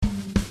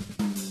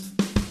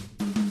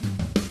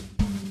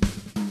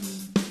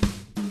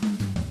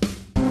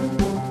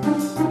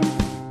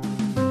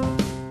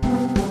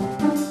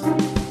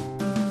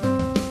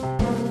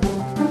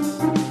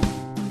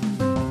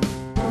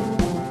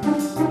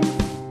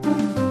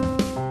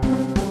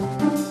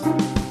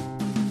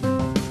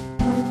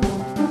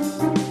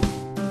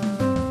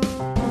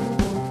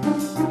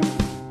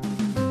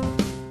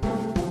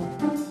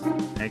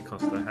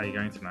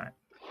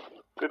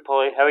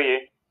How are you?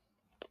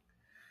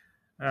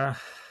 Uh,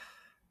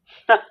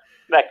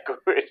 That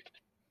good.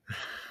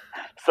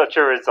 Such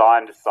a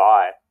resigned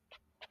sigh.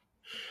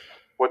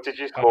 What did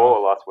you uh, score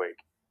last week?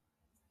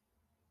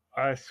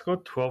 I scored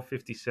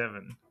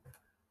 1257.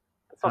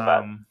 That's not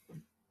bad.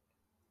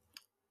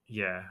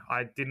 Yeah,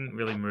 I didn't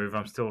really move.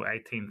 I'm still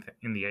 18th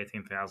in the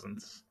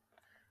 18,000s.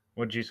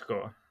 What did you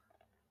score?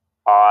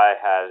 I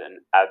had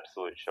an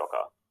absolute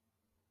shocker.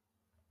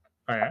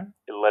 Oh yeah.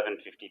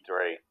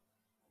 1153.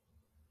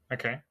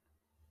 Okay.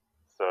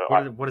 So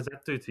What does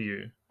that do to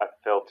you? I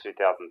fell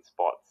 2,000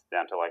 spots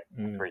down to like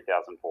Mm.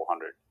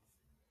 3,400,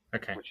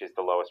 Okay. which is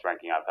the lowest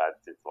ranking I've had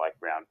since like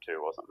round 2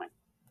 or something.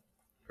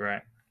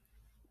 Right.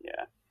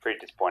 Yeah, pretty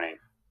disappointing.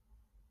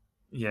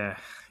 Yeah.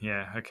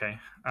 Okay.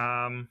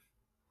 All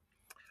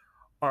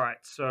right.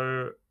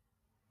 So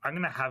I'm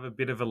gonna have a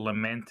bit of a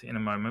lament in a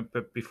moment,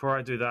 but before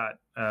I do that,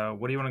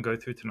 what do you want to go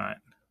through tonight?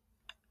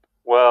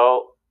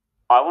 Well,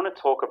 I want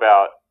to talk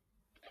about,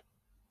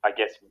 I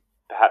guess,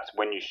 perhaps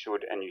when you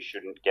should and you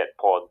shouldn't get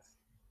pods,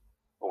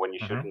 or when you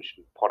should Mm-hmm. and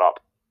shouldn't pod up.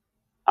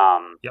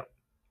 Yep.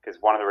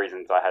 Because one of the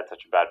reasons I had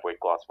such a bad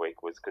week last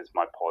week was because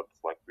my pods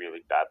like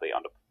really badly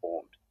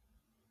underperformed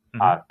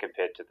Mm-hmm.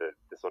 compared to the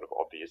sort of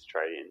obvious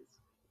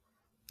trade-ins.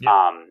 Yep.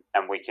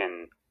 And we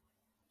can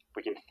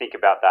think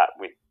about that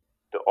with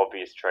the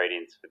obvious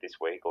trade-ins for this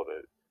week,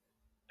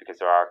 because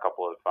there are a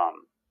couple of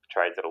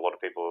trades that a lot of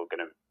people are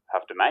going to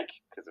have to make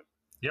because of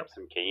Yep.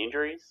 some key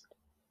injuries.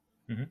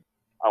 Mm-hmm.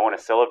 I want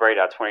to celebrate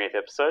our 20th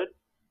episode.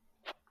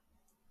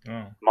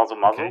 Oh. Muzzle.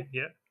 Okay.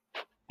 Yeah.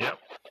 Yep.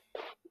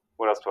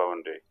 What else do I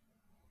want to do?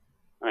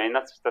 I mean,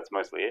 that's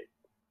mostly it.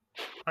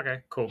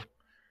 Okay. Cool.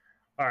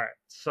 All right.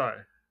 So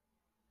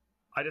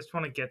I just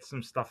want to get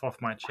some stuff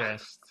off my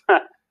chest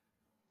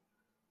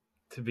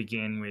to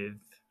begin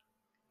with.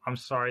 I'm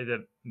sorry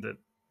that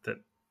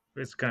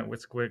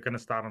we're going to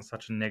start on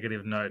such a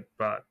negative note,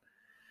 but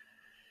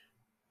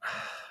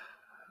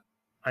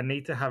I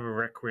need to have a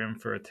requiem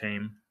for a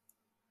team,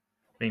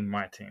 being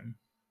my team.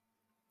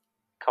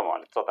 Come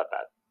on, it's not that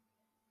bad.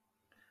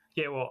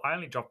 Yeah, well, I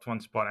only dropped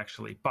one spot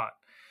actually, but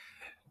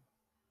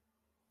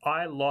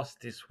I lost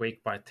this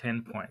week by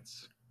 10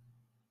 points.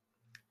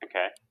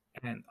 Okay.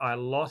 And I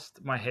lost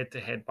my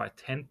head-to-head by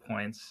 10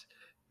 points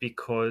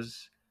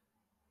because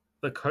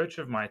the coach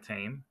of my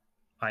team,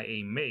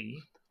 i.e.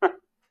 me,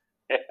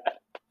 Yeah.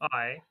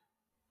 I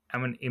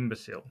am an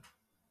imbecile.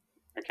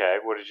 Okay,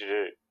 what did you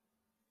do?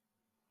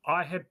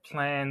 I had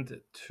planned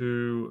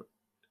to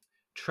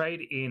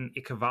trade in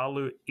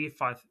Ikavalu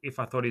if I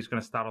thought he was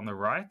going to start on the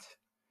right,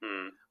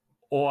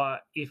 or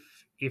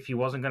if he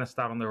wasn't going to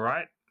start on the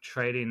right,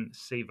 trade in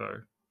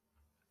Sivo.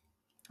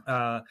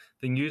 The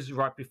news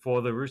right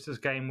before the Roosters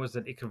game was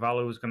that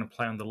Ikavalu was going to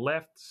play on the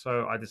left,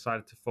 so I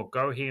decided to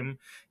forego him.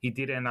 He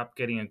did end up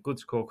getting a good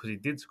score because he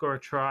did score a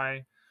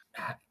try.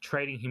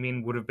 Trading him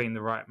in would have been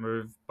the right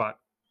move, but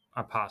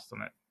I passed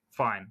on it.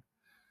 Fine,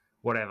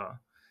 whatever.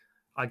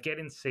 I get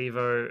in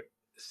Sivo.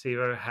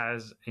 Sivo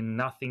has a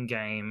nothing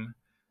game,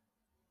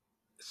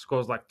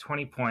 scores like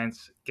 20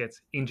 points,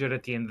 gets injured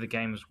at the end of the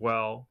game as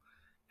well,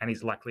 and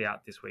he's likely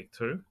out this week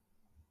too.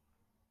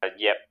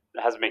 Yep,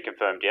 it hasn't been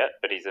confirmed yet,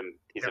 but he's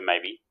a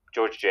maybe.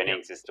 George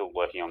Jennings is still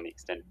working on the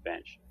extended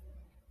bench.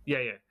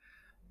 Yeah.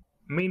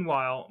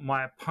 Meanwhile,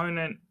 my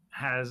opponent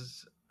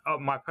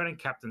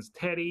captain's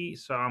Teddy,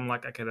 so I'm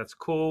like, okay, that's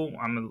cool.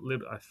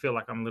 I feel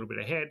like I'm a little bit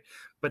ahead.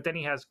 But then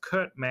he has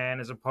Kurt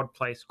Mann as a pod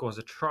play, scores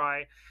a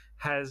try,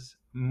 has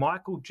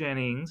Michael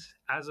Jennings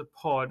as a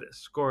pod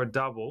score a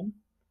double,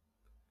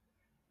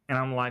 and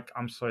I'm like,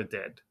 I'm so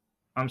dead.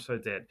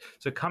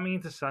 So coming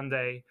into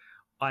Sunday,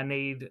 I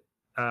need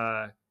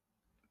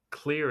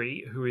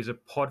Cleary, who is a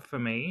pod for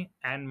me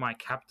and my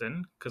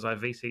captain, because I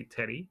VC'd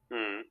Teddy,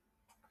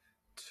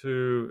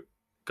 to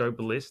go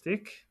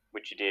ballistic.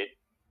 Which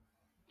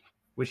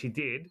he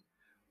did.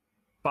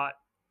 But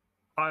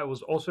I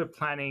was also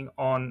planning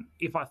on,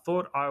 if I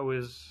thought I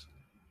was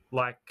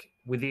like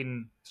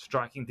within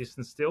striking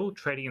distance still,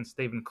 trading in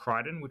Stephen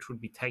Crichton, which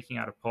would be taking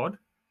out a pod.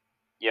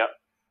 Yep.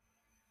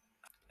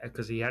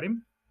 Because he had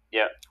him.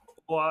 Yep.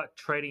 Or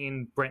trading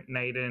in Brent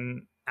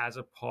Naden as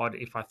a pod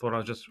if I thought I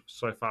was just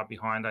so far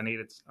behind. I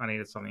needed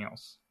something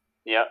else.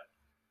 Yep.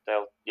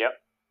 Yep.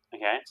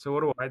 Okay. So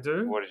what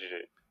do? What did you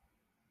do?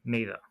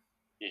 Neither.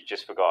 You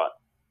just forgot.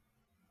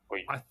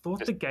 I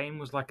thought the game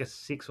was like a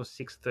 6 or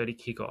 6:30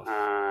 kickoff.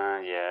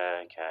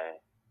 Yeah, okay.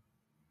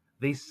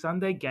 These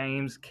Sunday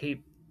games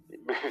keep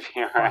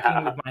moving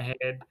fucking with my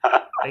head.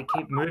 They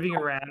keep moving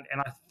around,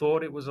 and I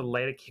thought it was a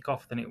later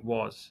kickoff than it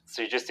was.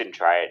 So you just didn't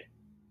trade?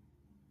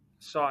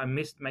 So I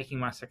missed making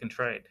my second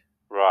trade.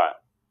 Right.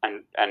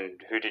 And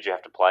who did you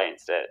have to play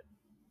instead?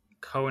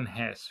 Cohen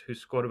Hess, who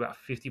scored about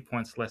 50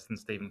 points less than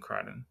Stephen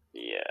Crichton.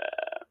 Yeah,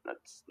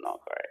 that's not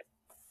great.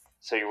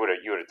 So you would have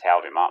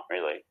towed him up,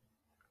 really,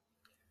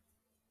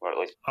 or at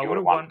least you would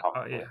have won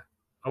comfortably. Yeah,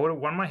 I would have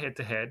won my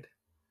head-to-head.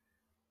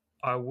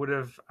 I would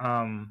have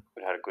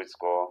had a good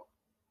score.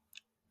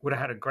 Would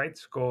have had a great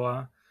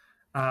score.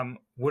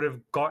 Would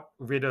have got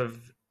rid of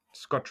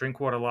Scott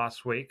Drinkwater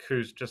last week,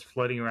 who's just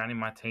floating around in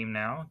my team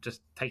now,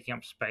 just taking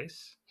up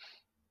space.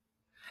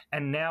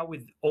 And now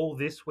with all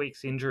this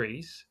week's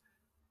injuries,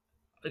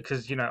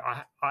 because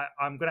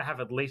I'm going to have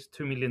at least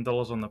 $2 million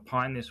on the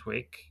pine this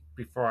week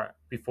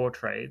before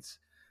trades.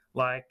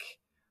 Like,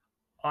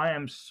 I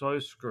am so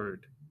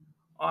screwed.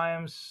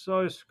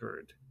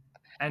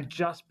 And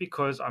just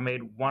because I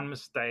made one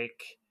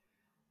mistake,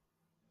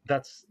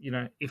 that's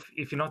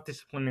if you're not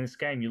disciplined in this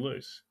game, you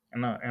lose,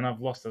 and I've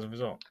lost as a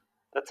result.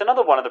 That's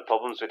another one of the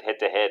problems with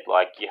head-to-head.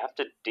 Like, you have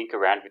to dink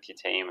around with your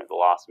team at the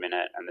last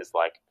minute, and there's,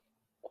 like,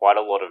 quite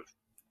a lot of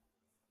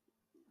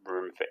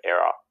room for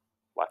error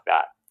like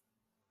that.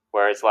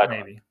 Whereas, like,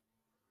 maybe.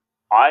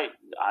 I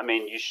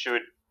mean, you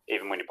should,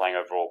 even when you're playing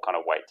overall, kind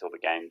of wait till the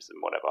games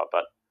and whatever.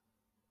 But,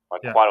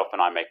 like, quite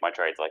often I make my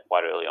trades, like,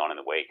 quite early on in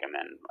the week, and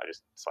then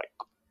it's, like,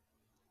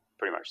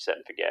 pretty much set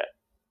and forget.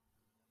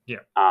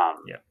 Yeah.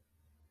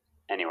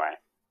 Anyway.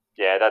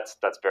 Yeah, that's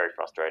very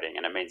frustrating,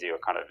 and it means you're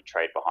kind of a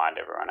trade behind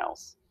everyone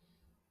else.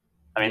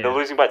 I mean, the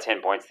losing by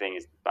 10 points thing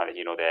is neither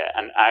here nor there,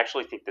 and I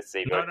actually think the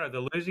Sevo... No,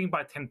 the losing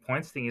by 10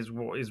 points thing is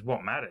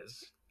what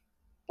matters.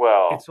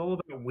 Well... It's all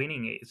about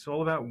winning. It's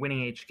all about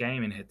winning each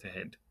game in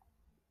head-to-head.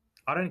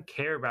 I don't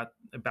care about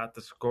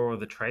the score or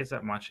the trades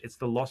that much. It's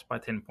the loss by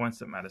 10 points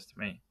that matters to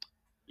me.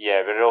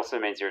 Yeah, but it also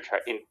means you're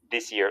in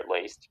this year at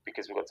least,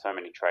 because we've got so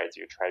many trades,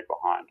 you're a trade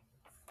behind.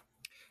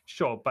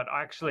 Sure, but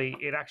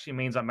it actually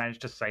means I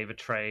managed to save a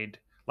trade.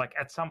 Like,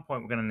 at some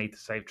point, we're going to need to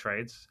save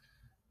trades.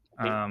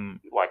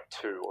 Like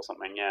 2 or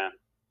something, yeah.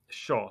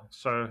 Sure.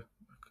 So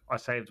I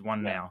saved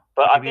one now.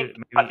 But I think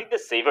the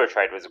Sevo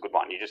trade was a good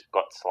one. You just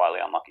got slightly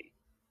unlucky.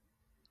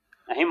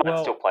 And he might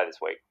still play this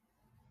week.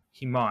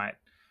 He might.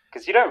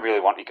 Because you don't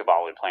really want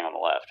Ikebalu playing on the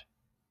left.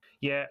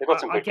 Yeah. They've got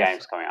some good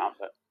games coming up,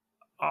 but...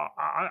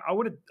 I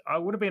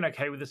would have been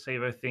okay with the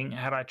Sevo thing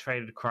had I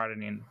traded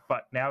Crichton in,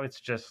 but now it's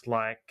just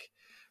like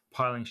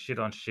piling shit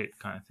on shit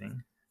kind of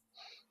thing.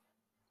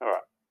 All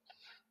right.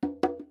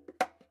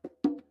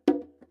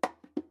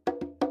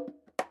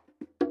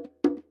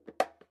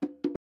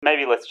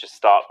 Maybe let's just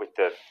start with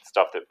the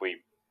stuff that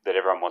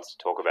everyone wants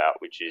to talk about,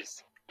 which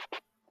is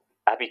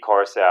Api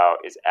Koroisau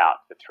is out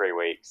for 3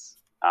 weeks.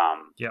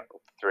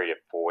 3 to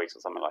 4 weeks or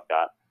something like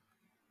that.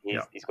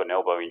 He's got an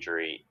elbow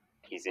injury.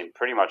 He's in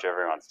pretty much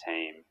everyone's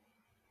team.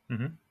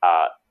 Mm-hmm.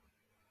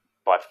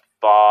 By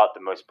far,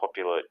 the most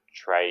popular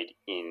trade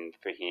in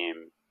for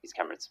him is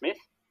Cameron Smith.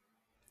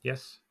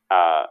 Yes.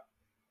 About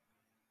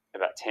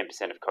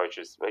 10% of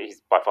coaches...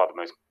 He's by far the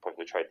most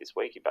popular trade this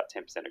week. About 10%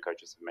 of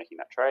coaches are making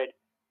that trade.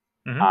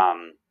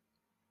 Mm-hmm.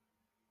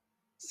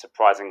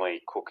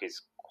 Surprisingly, Cook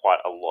is quite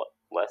a lot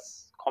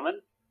less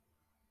common.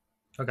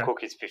 Okay.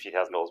 Cook is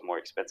 $50,000 more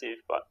expensive,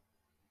 but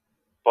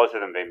both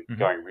of them have been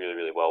going really,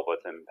 really well. Both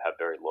of them have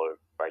very low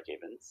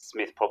break-evens.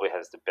 Smith probably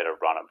has the better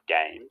run of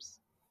games.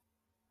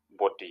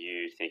 What do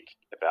you think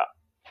about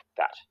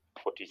that?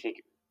 What do you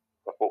think?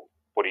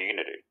 What are you going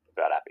to do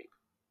about Api?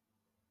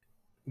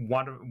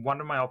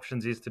 One of my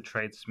options is to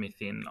trade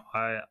Smith in.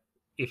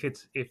 If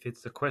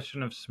it's a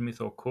question of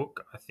Smith or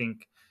Cook, I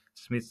think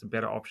Smith's the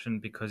better option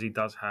because he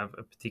does have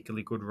a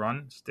particularly good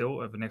run still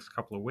over the next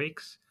couple of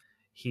weeks.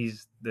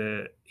 He's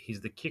the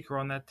kicker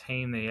on that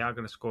team. They are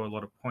going to score a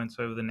lot of points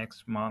over the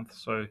next month,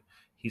 so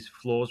his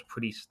floor's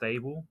pretty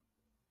stable.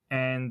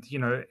 And he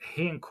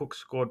and Cook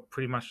scored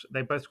pretty much.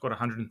 They both scored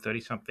 130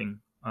 something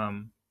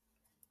on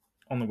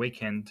the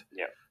weekend.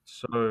 Yeah.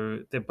 So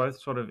they're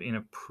both sort of in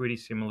a pretty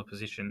similar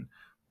position.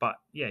 But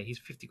yeah, he's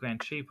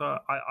 $50,000 cheaper.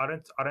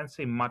 I don't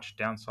see much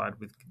downside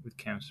with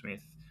Cam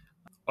Smith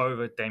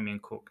over Damien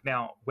Cook.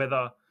 Now,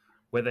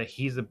 whether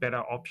he's a better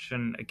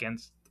option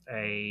against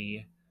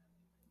a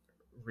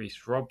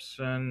Reece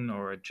Robson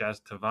or a Jazz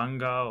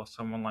Tavanga or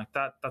someone like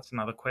that, that's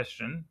another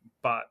question.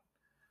 But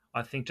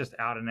I think just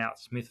out and out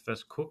Smith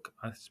versus Cook,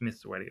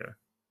 Smith's the way to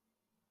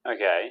go.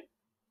 Okay.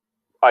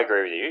 I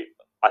agree with you.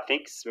 I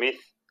think Smith,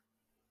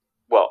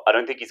 well, I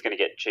don't think he's going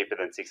to get cheaper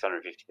than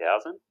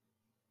 $650,000.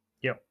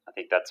 Yep. I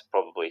think that's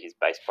probably his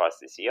base price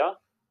this year.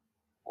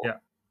 Yeah.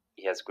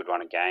 He has a good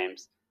run of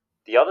games.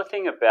 The other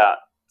thing about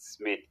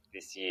Smith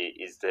this year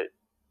is that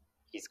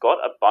he's got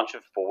a bunch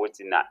of forwards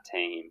in that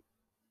team,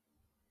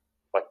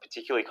 like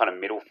particularly kind of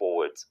middle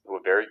forwards, who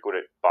are very good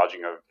at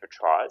barging over for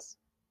tries.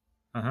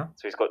 Uh-huh.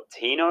 So he's got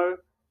Tino,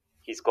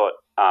 he's got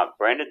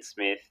Brandon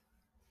Smith,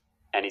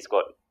 and he's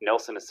got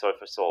Nelson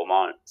Asofa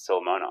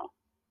Solomona.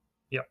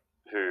 Yep.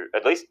 Who,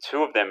 at least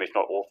 2 of them, if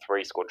not all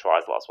 3, scored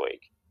tries last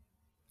week.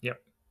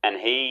 Yep. And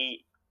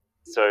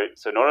so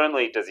not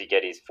only does he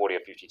get his 40 or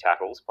 50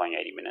 tackles playing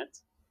 80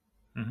 minutes,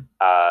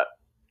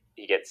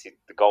 he gets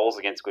the goals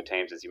against good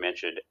teams, as you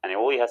mentioned, and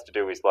all he has to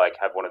do is like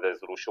have one of those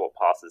little short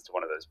passes to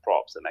one of those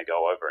props, and they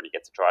go over, and he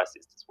gets a try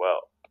assist as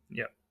well.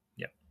 Yep.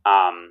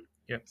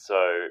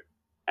 So,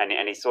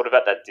 and he's sort of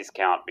at that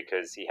discount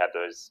because he had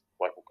those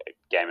like a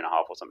game and a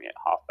half or something at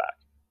halfback.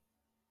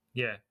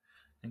 Yeah.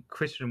 And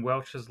Christian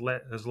Welch has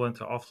learned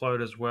to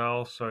offload as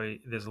well, so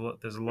there's a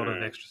lot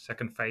of extra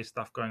second phase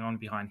stuff going on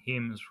behind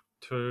him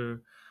too.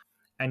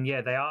 And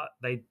yeah,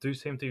 they do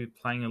seem to be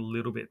playing a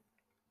little bit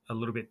a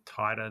little bit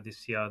tighter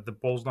this year. The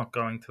ball's not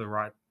going to the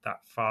right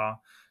that far.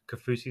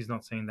 Kafusi's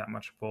not seeing that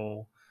much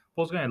ball.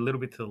 Ball's going a little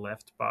bit to the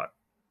left, but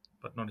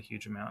not a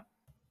huge amount.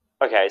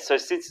 Okay, so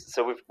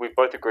we've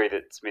both agreed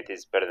that Smith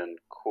is better than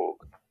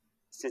Cook.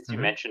 Since you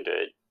mentioned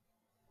it,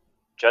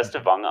 Jazz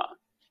Tevaga.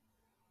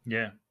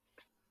 Yeah.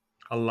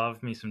 I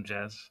love me some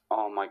Jazz.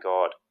 Oh my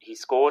god. He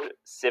scored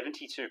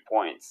 72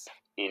 points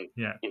in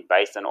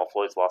base and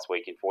offloads last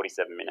week in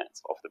 47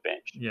 minutes off the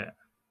bench. Yeah.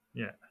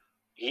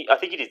 I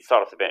think he did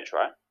start off the bench,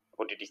 right?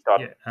 Or did he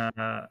start?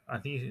 Yeah. I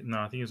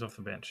think he was off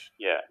the bench.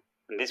 Yeah.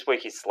 And this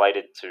week he's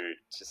slated to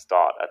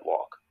start at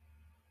lock.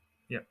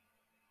 Yep.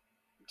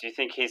 Do you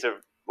think he's a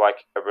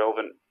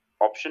relevant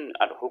option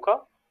at hooker?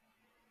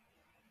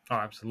 Oh,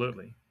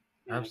 absolutely.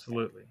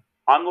 Absolutely.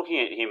 I'm looking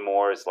at him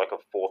more as like a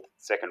fourth,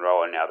 second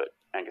rower now that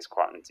Angus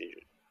Crichton's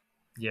injured.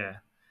 Yeah.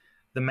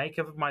 The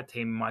makeup of my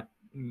team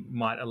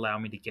might allow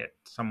me to get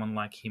someone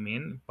like him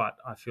in, but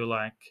I feel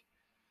like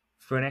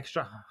for an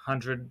extra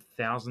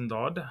 100,000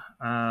 odd,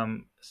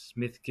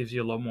 Smith gives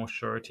you a lot more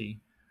surety.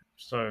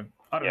 So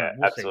I don't know.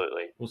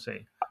 Absolutely. We'll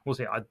see.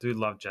 I do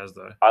love Jazz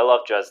though. I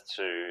love Jazz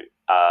too.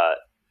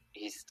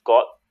 He's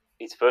got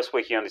his first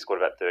week. He only scored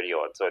about 30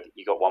 odd, so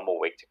you got one more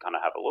week to kind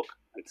of have a look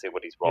and see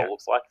what his role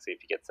looks like. See if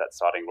he gets that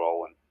starting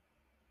role and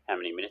how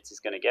many minutes he's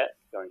going to get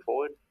going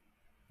forward.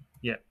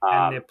 Yeah,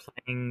 and they're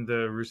playing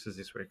the Roosters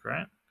this week,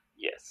 right?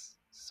 Yes.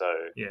 So.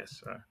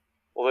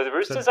 Although the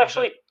Roosters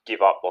actually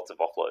give up lots of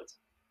offloads.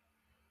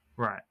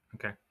 Right.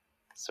 Okay.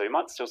 So he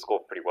might still score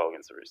pretty well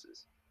against the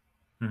Roosters.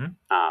 Mm-hmm.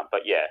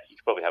 But yeah, you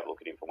could probably have a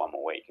look at him for one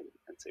more week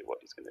and see what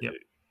he's going to do.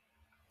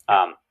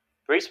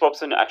 Reece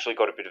Robson actually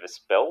got a bit of a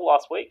spell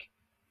last week.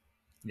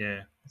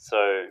 Yeah.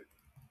 So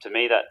to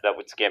me, that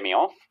would scare me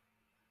off.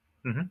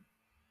 Mm-hmm.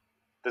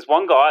 There's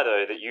one guy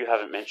though that you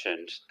haven't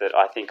mentioned that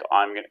I think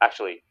I'm going to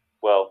actually.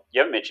 Well, you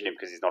haven't mentioned him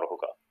because he's not a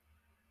hooker.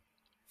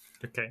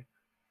 Okay.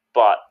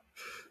 But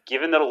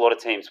given that a lot of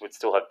teams would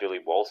still have Billy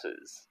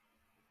Walters,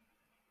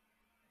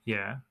 you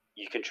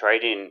can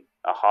trade in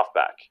a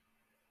halfback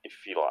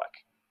if you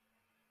like.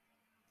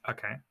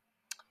 Okay.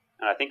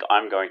 And I think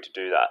I'm going to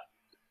do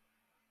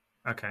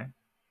that. Okay.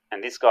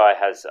 And this guy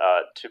has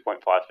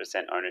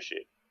 2.5%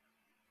 ownership,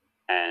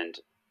 and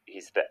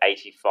he's the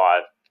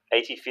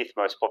 85th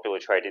most popular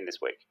trade in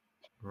this week.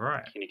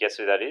 Right. Can you guess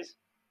who that is?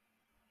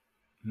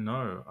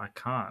 No, I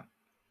can't.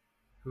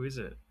 Who is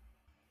it?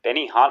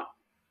 Benny Hunt.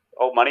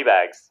 Old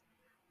Moneybags.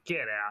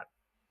 Get out.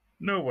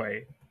 No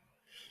way.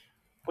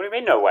 What do you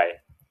mean, no way?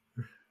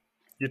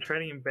 You're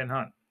trading in Ben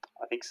Hunt?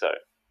 I think so.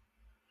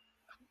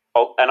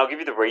 And I'll give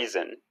you the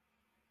reason.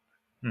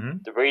 Mm-hmm.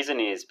 The reason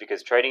is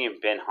because trading in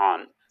Ben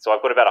Hunt, so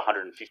I've got about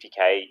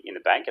 150k in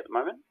the bank at the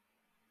moment.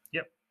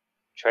 Yep.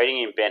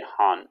 Trading in Ben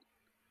Hunt,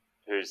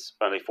 who's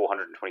only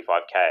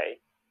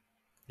 425k.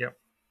 Yep.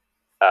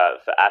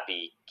 For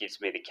Appy gives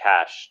me the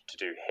cash to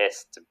do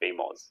Hess to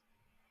BMOS.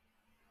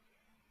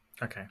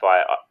 Okay.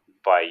 By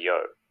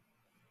Yo.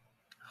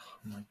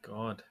 Oh my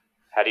god.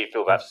 How do you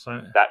feel about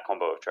that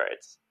combo of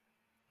trades?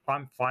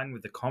 I'm fine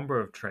with the combo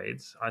of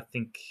trades. I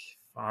think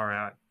far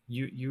out.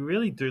 You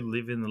really do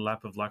live in the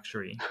lap of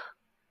luxury.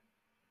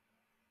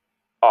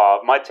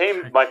 My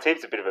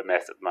team's a bit of a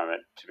mess at the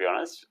moment, to be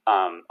honest.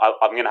 I'm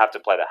going to have to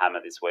play the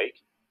hammer this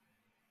week.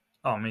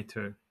 Oh, me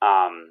too.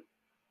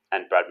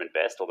 And Bradman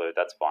Best, although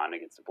that's fine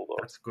against the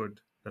Bulldogs.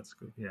 That's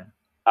good. Yeah.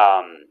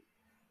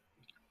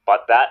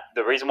 But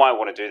the reason why I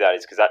want to do that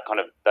is because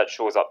that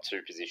shores up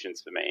two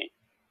positions for me.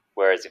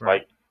 Whereas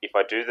if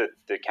I do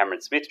the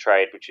Cameron Smith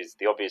trade, which is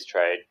the obvious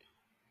trade,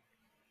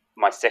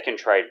 my second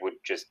trade would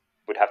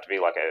have to be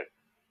like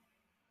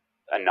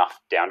enough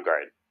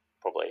downgrade,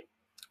 probably.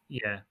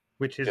 Yeah,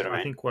 which is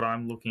I think what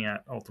I'm looking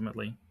at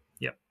ultimately.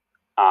 Yep.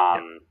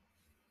 I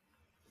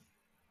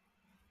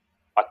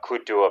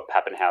could do a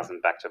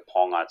Pappenhausen back to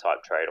Ponga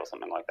type trade or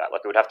something like that.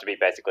 Like it would have to be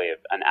basically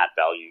an at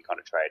value kind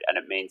of trade, and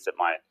it means that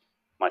my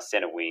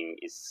center wing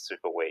is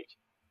super weak.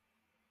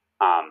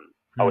 I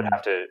would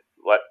have to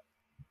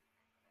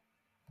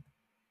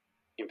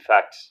in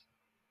fact,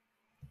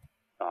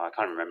 I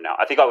can't remember now.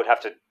 I think I would have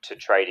to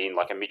trade in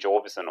like a Mitch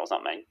Orbison or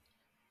something,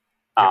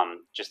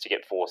 just to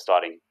get 4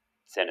 starting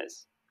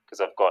centers because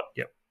I've got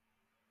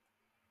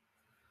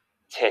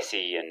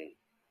Tessie and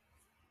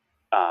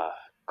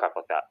crap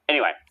like that.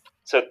 Anyway,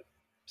 so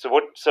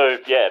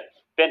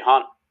Ben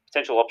Hunt,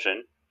 potential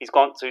option. He's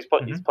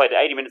played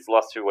 80 minutes the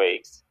last 2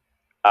 weeks.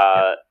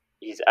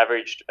 He's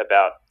averaged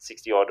about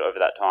 60 odd over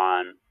that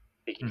time.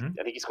 I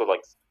think he scored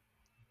like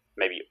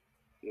maybe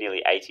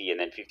nearly 80 and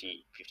then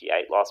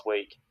 58 last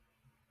week.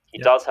 He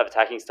does have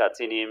attacking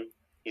stats in him.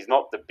 He's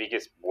not the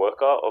biggest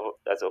worker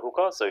as a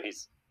hooker, so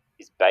his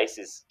base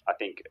is I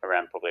think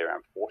probably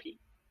around 40.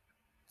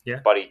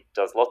 Yeah. But he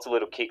does lots of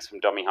little kicks from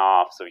dummy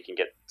half, so he can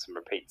get some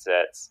repeat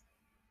sets.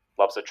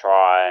 Loves a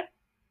try.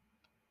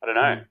 I don't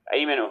know.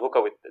 80 minute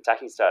hooker with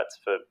attacking stats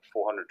for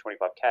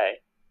 425k.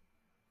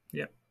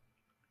 Yeah.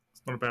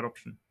 It's not a bad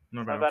option.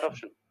 Not a bad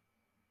option.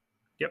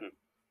 Yep.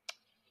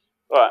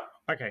 All right.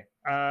 Okay.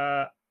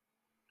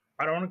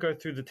 I don't want to go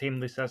through the team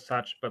list as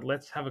such, but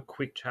let's have a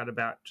quick chat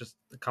about just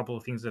a couple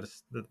of things that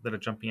are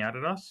jumping out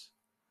at us.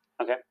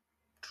 Okay.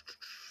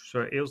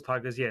 So Eels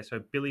Tigers, yeah. So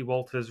Billy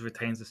Walters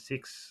retains the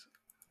 6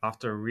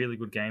 after a really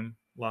good game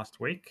last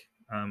week.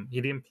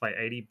 He didn't play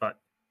 80, but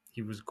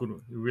he was good,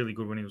 really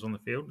good when he was on the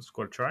field.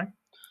 Scored a try.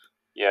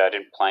 Yeah, I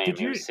didn't play him.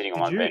 He was sitting on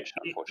my bench,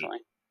 unfortunately.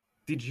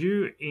 Did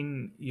you,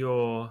 in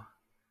your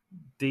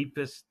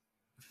deepest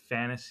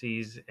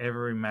fantasies,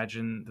 ever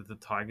imagine that the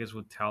Tigers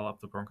would towel up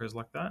the Broncos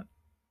like that?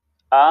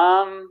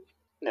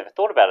 Never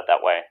thought about it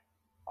that way.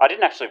 I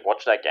didn't actually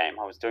watch that game.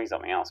 I was doing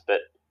something else, but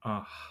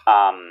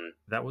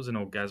that was an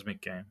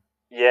orgasmic game.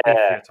 Yeah, if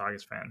you're a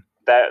Tigers fan,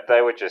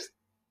 they were just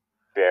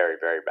very,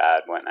 very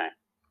bad, weren't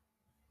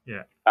they?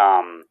 Yeah.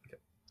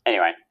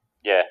 Anyway,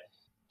 yeah,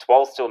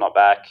 Twal's still not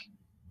back.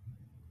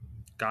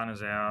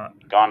 Garner's out.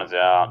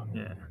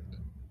 Yeah.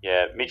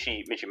 Yeah,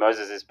 Mitchy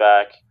Moses is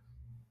back.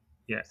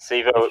 Yeah.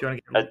 Sivo.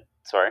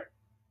 Sorry,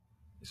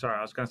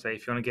 I was going to say,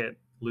 if you want to get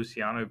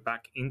Luciano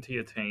back into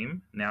your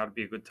team, now would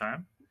be a good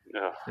time.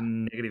 Ugh. The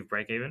negative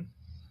break even.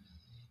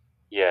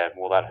 Yeah,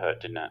 well, that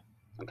hurt, didn't it?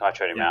 I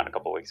traded him out a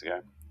couple of weeks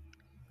ago.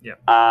 Yeah.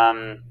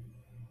 I'm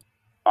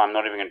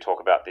not even going to talk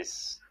about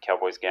this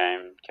Cowboys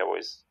game.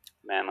 Cowboys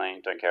Manly,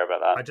 don't care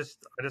about that.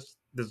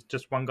 There's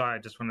just one guy I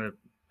just want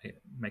to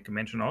make a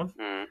mention of.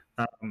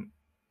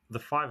 The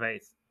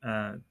 5'8",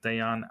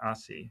 Dayan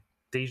Asi,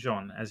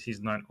 Dijon, as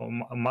he's known,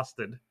 or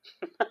Mustard.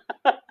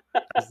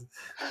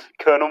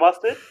 Colonel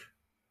Mustard?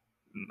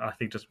 I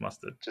think just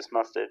Mustard. Just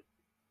Mustard.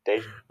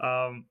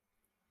 Dijon.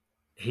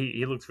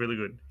 He looks really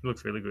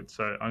good.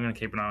 So I'm going to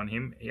keep an eye on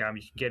him. You can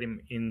get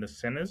him in the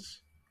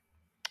centers.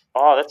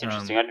 Oh, that's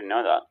interesting. I didn't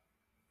know that.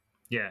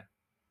 Yeah.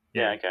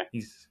 Okay.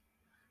 He's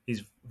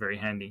very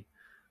handy.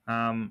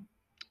 I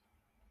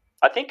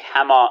think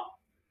Hammer.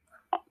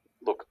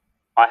 Look,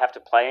 I have to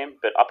play him,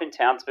 but up in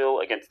Townsville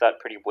against that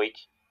pretty weak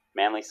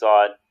Manly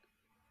side,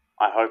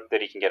 I hope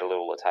that he can get a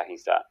little attacking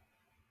stat.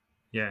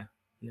 Yeah.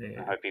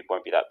 I hope he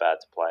won't be that bad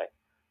to play.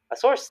 I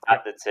saw a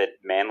stat that said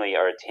Manly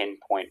are a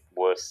 10-point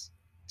worse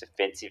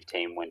defensive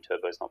team when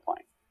Turbo's not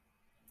playing.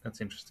 That's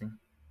interesting.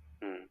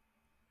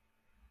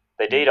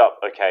 They D'd up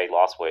okay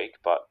last week,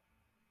 but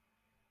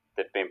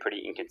they've been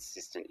pretty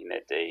inconsistent in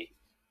their D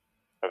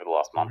over the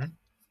last month.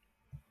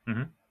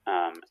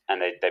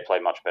 And they play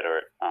much better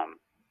at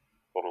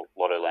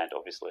Lottoland,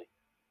 obviously.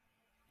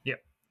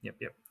 Yep.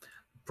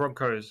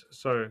 Broncos.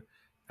 So,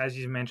 as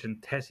you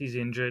mentioned, Tessie's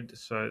injured,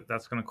 so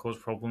that's going to cause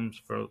problems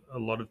for a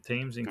lot of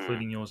teams,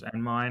 including yours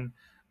and mine.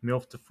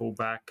 Milf to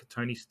fullback.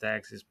 Tony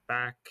Staggs is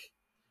back.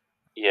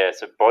 Yeah,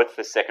 so both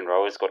the second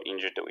rowers got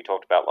injured that we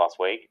talked about last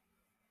week.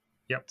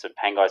 Yep. So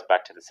Pangai's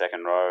back to the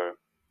second row.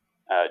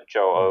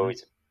 Joe O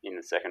is in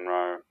the second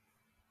row.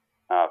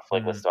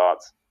 Flegler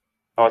starts.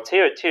 Oh,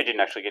 Teo didn't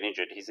actually get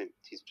injured. He's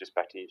just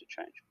back to the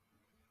interchange.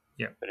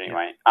 Yeah. But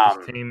anyway,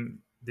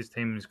 this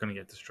team is going to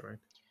get destroyed.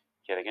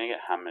 Yeah, they're going to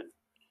get hammered.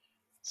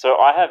 So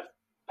I have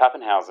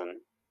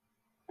Pappenhausen,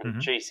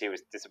 and geez, he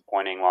was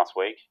disappointing last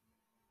week.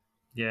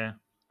 Yeah.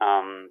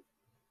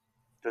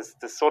 There's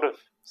sort of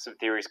some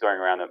theories going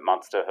around that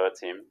Munster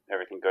hurts him.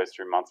 Everything goes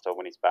through Munster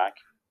when he's back.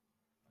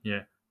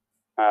 Yeah.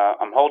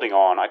 I'm holding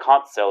on. I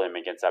can't sell him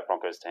against that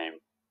Broncos team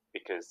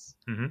because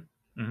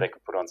they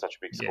could put on such a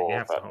big score. You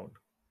have to hold.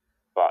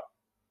 But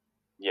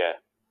yeah,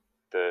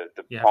 the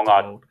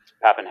Ponga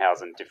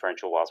Pappenhausen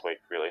differential last week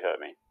really hurt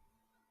me.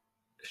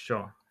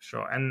 Sure.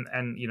 And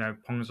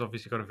Ponga's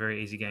obviously got a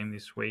very easy game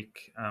this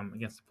week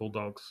against the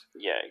Bulldogs.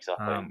 Yeah,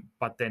 exactly.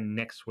 But then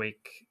next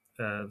week,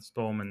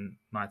 Storm and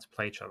Knights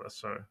play each other.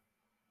 So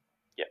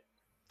yeah.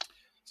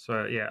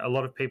 So a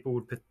lot of people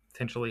would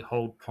potentially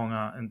hold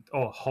Ponga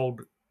or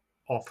hold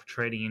off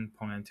trading in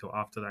Ponga until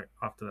after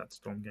that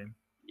Storm game.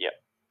 Yep.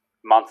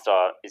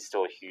 Munster is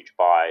still a huge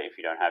buy if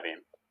you don't have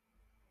him.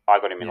 I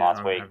got him in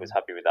last week. Was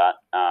happy with that.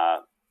 I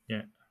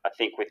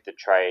think with the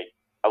trade,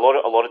 a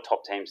lot of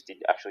top teams did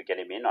actually get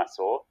him in. I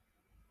saw.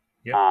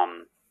 Yep.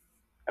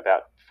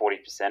 About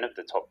 40% of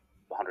the top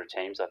 100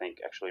 teams, I think,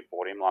 actually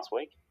bought him last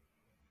week.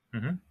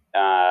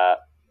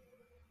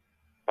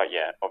 But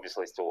yeah,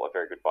 obviously still a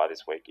very good buy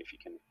this week if you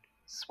can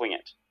swing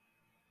it.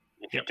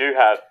 If you do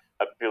have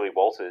a Billy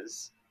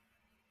Walters,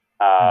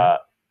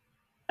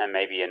 and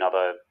maybe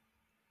another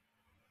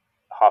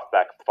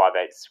halfback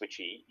 5'8"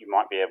 switchy, you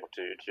might be able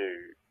to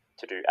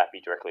do Appy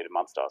directly to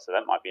Munster. So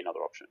that might be another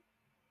option.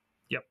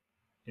 Yep.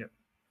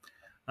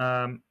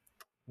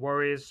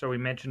 Warriors. So we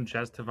mentioned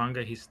Jazz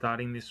Tavanga. He's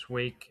starting this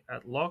week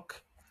at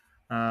lock.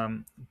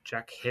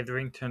 Jack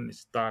Hetherington is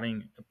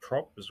starting a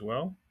prop as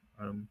well.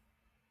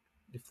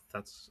 If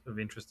that's of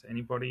interest to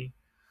anybody.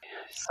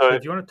 So do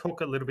you want to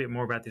talk a little bit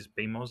more about this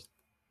BMOS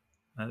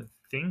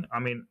thing? I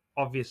mean,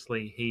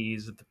 obviously he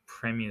is the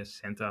premier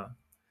centre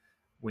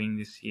wing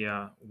this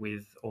year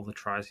with all the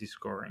tries he's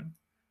scoring,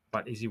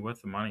 but is he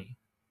worth the money?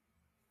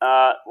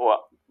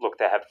 Well, look,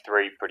 they have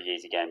 3 pretty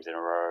easy games in a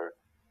row.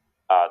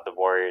 The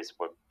Warriors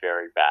were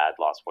very bad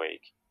last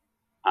week.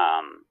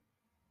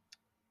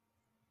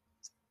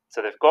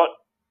 So they've got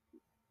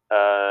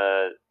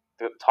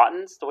the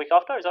Titans the week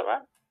after, is that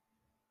right?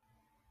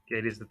 Yeah,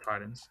 it is the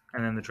Titans.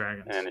 And then the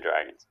Dragons. And then the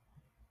Dragons.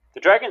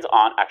 The Dragons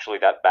aren't actually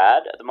that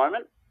bad at the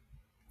moment.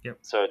 Yep.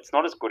 So it's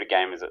not as good a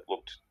game as it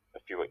looked a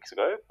few weeks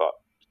ago, but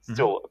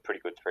still a pretty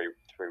good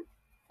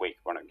three-week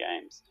run of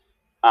games.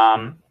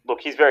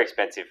 Look, he's very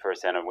expensive for a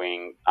centre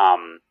wing.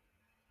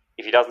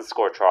 If he doesn't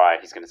score a try,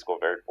 he's going to score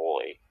very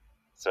poorly.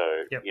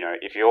 So,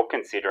 if you're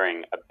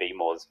considering a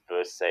BMOS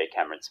versus, say,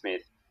 Cameron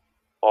Smith,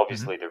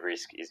 obviously the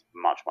risk is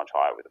much, much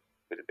higher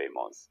with a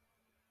BMOS.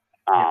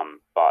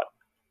 But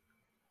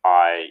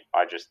I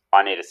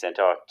need a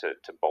centre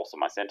to bolster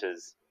my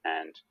centres,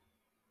 and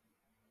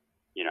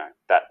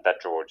that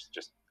draw is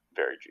just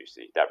very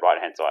juicy. That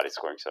right hand side is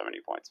scoring so many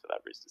points for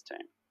that Roosters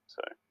team.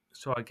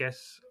 So I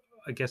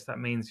guess that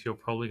means you're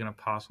probably going to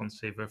pass on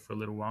Sivo for a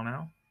little while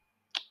now.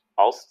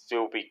 I'll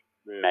still be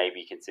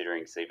maybe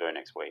considering Sivo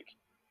next week.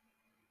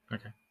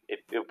 Okay.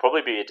 It'll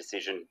probably be a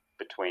decision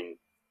between,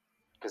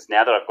 because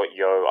now that I've got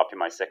Yo up in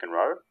my second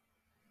row,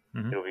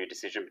 it'll be a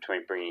decision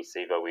between bringing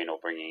Sivo in or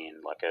bringing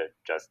in like a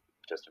just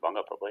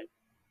Javonga probably.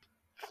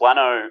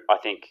 Flano, I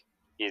think,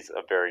 is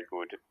a very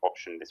good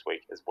option this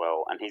week as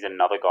well, and he's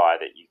another guy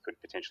that you could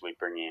potentially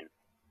bring in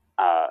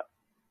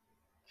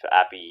for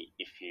Appy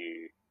if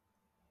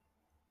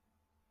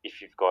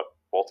you've got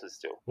Walters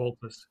still.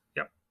 Walters,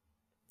 yep.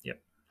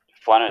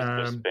 Flano's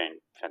just been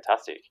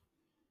fantastic.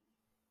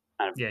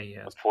 And yeah, he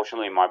has.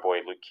 Unfortunately, my boy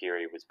Luke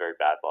Keary was very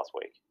bad last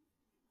week.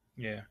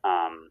 Yeah.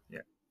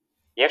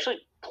 He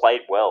actually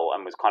played well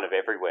and was kind of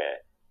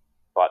everywhere,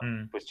 but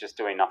was just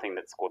doing nothing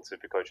that scored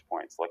Supercoach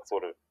points, like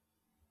sort of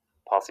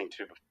passing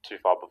too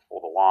far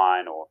before the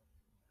line or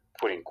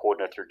putting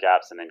Cordner through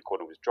gaps and then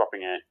Cordner was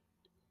dropping it.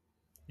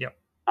 Yep.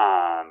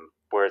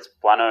 Whereas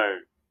Flano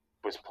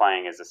was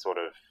playing as a sort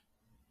of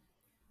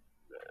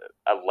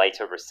a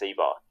later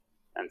receiver,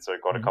 and so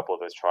got a couple of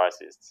those try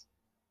assists,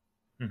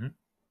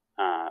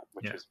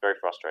 which was very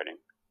frustrating.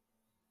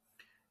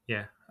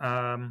 Yeah.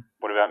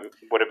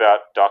 What about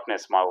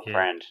Darkness, my old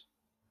friend?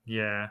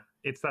 Yeah,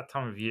 it's that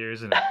time of year,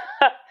 isn't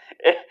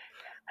it?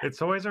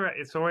 It's always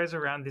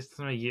around this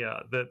time of year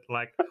that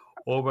like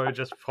Orbo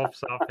just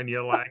pops up, and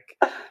you're like,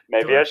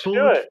 maybe I should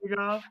do it.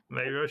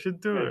 Maybe I should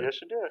do it.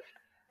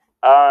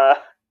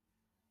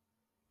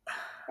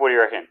 What do you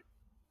reckon?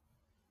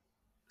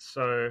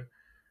 So,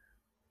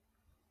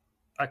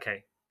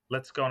 okay,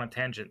 let's go on a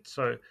tangent.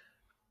 So,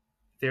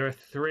 there are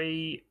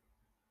 3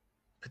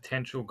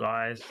 potential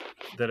guys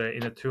that are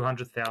in a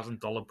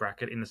 $200,000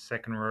 bracket in the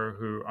second row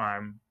who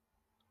I'm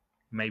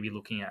maybe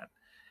looking at,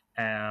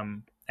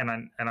 and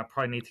I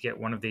probably need to get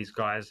one of these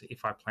guys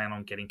if I plan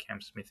on getting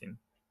Cam Smith in.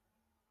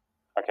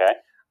 Okay.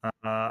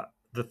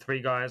 The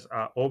 3 guys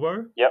are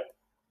Orbo. Yep.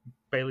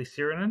 Bailey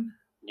Sirenen.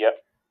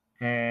 Yep.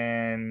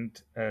 And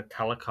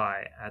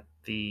Talakai at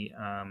the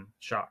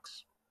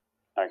Sharks.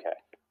 Okay.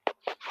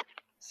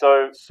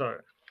 So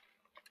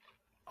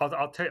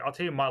I'll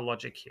tell you my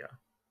logic here.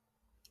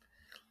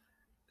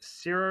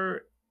 Ciro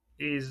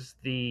is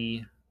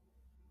the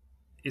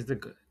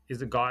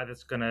guy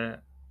that's going to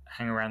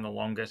hang around the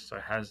longest, so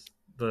has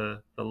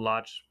the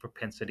large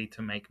propensity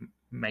to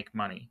make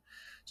money.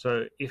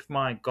 So if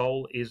my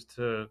goal is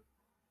to,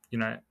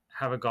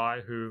 have a guy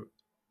who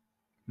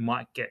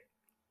might get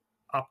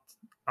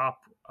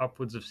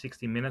upwards of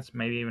 60 minutes,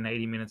 maybe even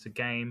 80 minutes a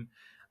game,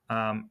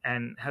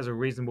 and has a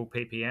reasonable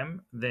PPM,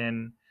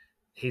 then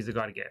he's the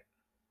guy to get,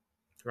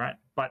 right?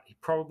 But he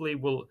probably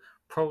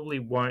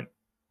won't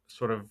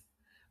sort of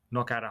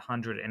knock out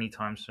 100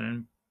 anytime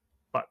soon,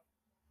 but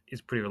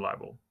is pretty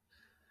reliable.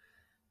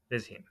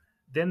 There's him.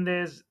 Then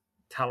there's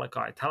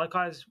Talakai.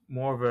 Talakai is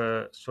more of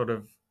a sort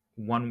of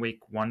 1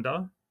 week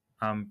wonder,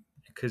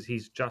 because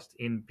he's just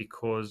in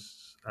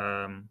because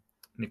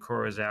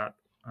Nikora is out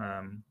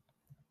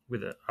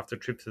after a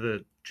trip to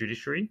the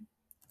judiciary.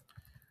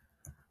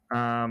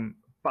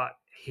 But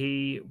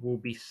he will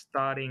be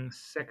starting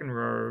second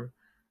row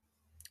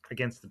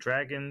against the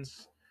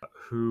Dragons,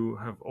 who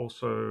have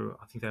also,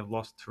 I think they've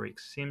lost Tariq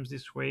Sims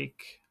this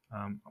week.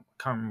 I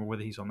can't remember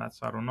whether he's on that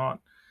side or not.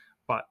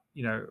 But,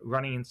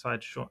 running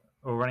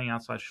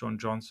outside Sean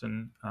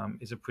Johnson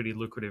is a pretty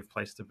lucrative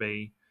place to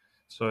be.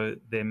 So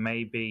there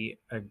may be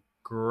a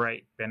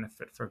great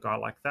benefit for a guy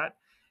like that.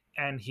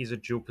 And he's a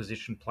dual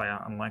position player,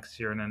 unlike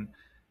Sirenen.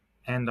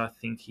 And I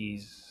think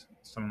he's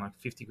something like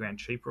 50 grand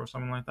cheaper or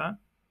something like that.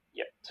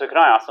 Yep. So can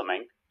I ask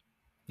something?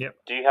 Yep.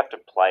 Do you have to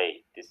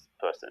play this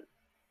person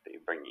that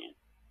you're bringing in?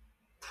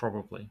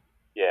 Probably.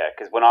 Yeah,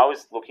 because when I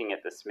was looking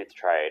at the Smith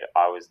trade,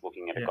 I was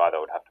looking at a guy that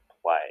would have to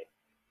play.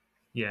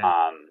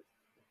 Yeah.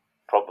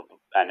 Probably,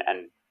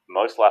 and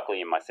most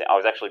likely in my I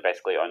was actually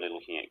basically only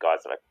looking at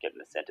guys that I could get in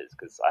the centers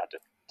because I had to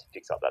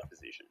fix up that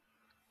position.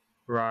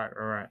 Right.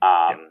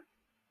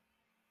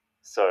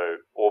 So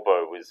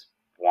Orbo was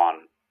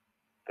one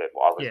that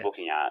I was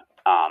looking at.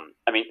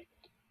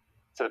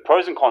 So the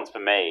pros and cons for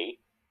me,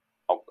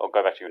 I'll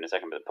go back to you in a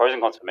second, but the pros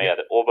and cons for me are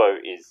that Orbo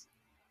is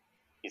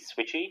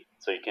switchy,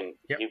 so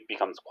he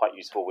becomes quite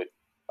useful with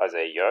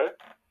Isaiah Yo.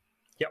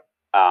 Yep.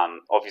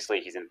 Obviously,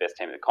 he's in the best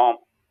team in the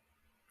comp.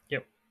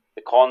 Yep.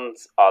 The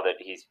cons are that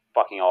he's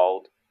fucking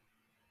old.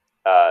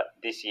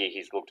 This year,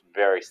 he's looked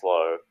very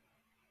slow.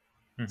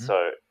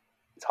 So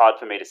it's hard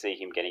for me to see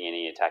him getting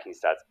any attacking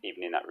stats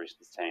even in that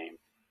Roosters team.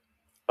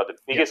 But the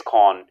biggest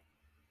con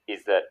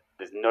is that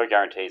there's no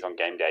guarantees on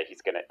game day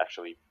he's going to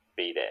actually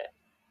be there.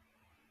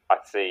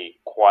 I'd see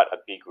quite a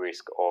big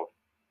risk of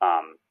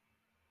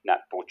Nat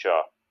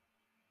Butcher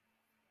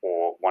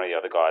or one of the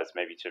other guys,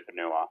 maybe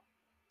Tupanua,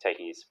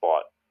 taking his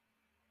spot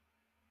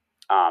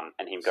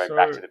and him going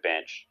back to the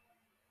bench.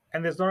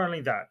 And there's not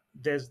only that.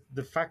 There's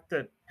the fact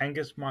that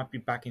Angus might be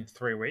back in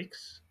 3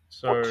 weeks.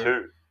 Or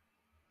 2.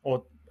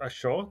 Or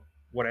sure,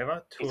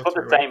 whatever. He's got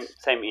the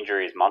same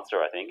injury as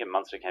Munster, I think, and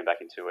Munster came back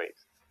in 2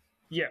 weeks.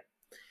 Yeah.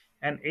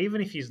 And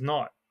even if he's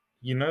not,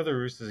 the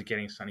Roosters are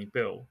getting Sonny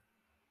Bill.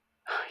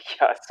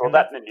 Yeah, I saw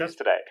that in the news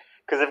today.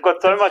 Because they've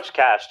got so much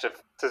cash to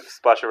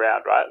splash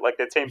around, right? Like,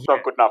 their team's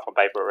not good enough on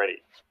paper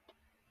already.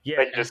 Yeah,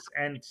 they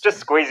can just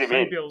squeeze him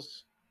in.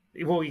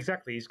 Well,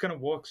 exactly. He's going to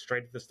walk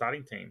straight to the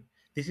starting team.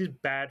 This is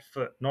bad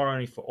for not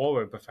only for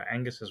Orbo, but for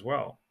Angus as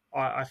well.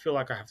 I feel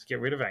like I have to get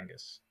rid of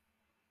Angus.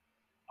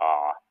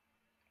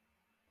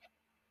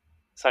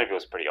 Sonny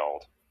Bill's pretty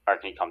old. I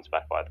reckon he comes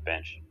back by the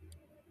bench.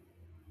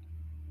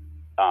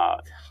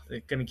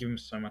 They're going to give him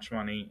so much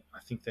money. I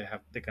think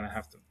they're going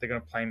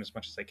to play him as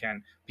much as they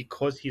can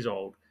because he's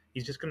old.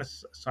 He's just going to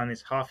sign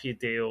this half-year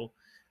deal.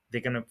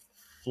 They're going to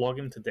flog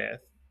him to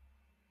death.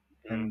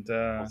 And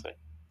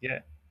yeah.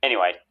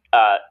 Anyway,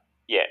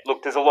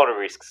 look, there's a lot of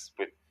risks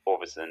with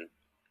Orbison.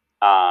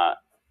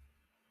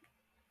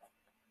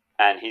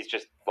 And he's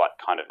just like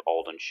kind of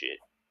old and shit.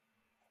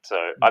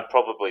 So I'd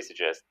probably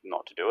suggest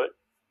not to do it.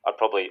 I'd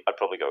probably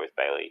go with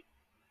Bailey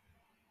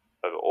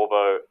over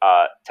Orbo.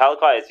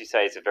 Talakai, as you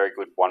say, is a very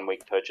good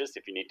 1-week purchase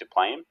if you need to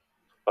play him.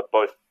 But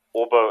both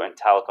Orbo and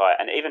Talakai,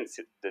 and even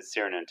the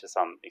Sirinen to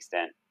some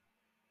extent,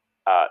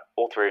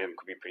 all three of them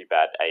could be pretty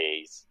bad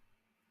AEs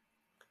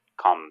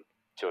come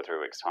 2 or 3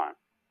 weeks' time.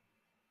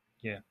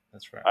 Yeah,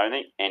 that's right. I don't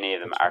think any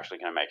of them are actually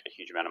going to make a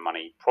huge amount of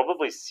money.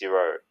 Probably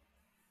Ciro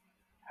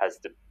has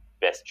the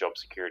best job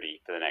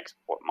security for the next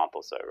month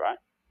or so, right?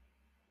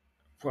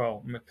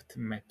 Well,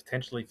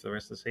 potentially for the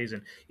rest of the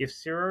season. If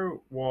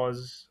Ciro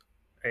was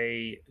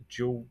a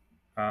dual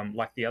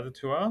like the other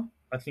two are,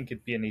 I think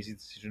it'd be an easy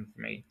decision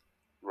for me.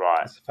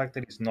 Right. It's the fact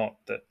that he's not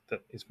that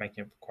is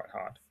making it quite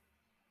hard.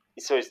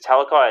 So is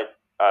Talakai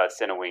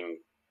centre wing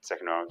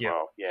second row as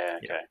well? Yeah,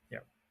 okay.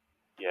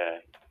 Yeah.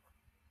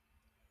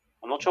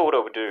 I'm not sure what I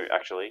would do,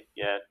 actually.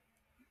 Yeah.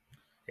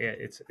 Yeah,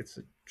 it's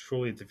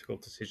truly a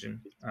difficult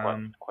decision. It's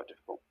quite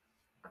difficult.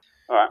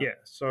 All right. Yeah,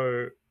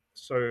 so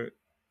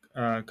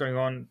going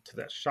on to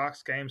that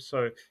Sharks game.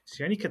 So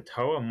Sione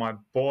Katoa, my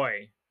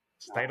boy,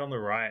 stayed on the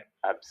right.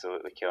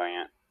 Absolutely killing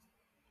it.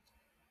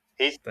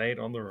 He stayed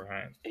on the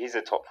right. He's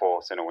a top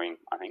 4 centre wing,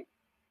 I think.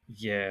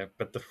 Yeah,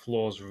 but the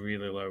floor's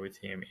really low with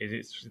him.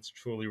 It's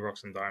truly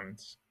rocks and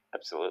diamonds.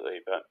 Absolutely,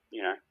 but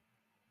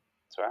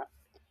it's all right.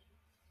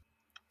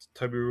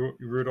 Toby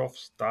Rudolph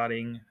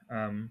starting.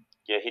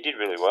 Yeah, he did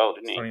really well,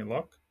 didn't he? Starting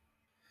lock.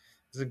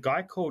 There's a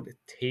guy called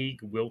Teague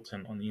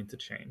Wilton on the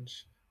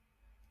interchange.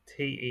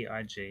 Teig.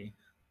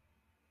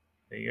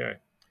 There you go.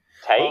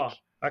 Teague? Oh,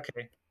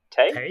 okay.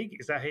 Teague?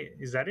 Is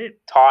that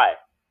it? Ty.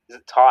 Is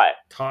it Ty?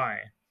 Ty.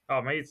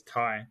 Oh, maybe it's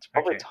Ty. It's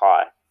probably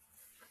Ty.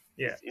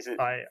 Yeah. Is it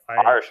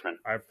Irishman?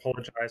 I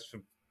apologize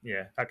for...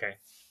 Yeah, okay.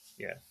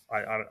 Yeah,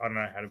 I don't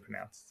know how to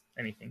pronounce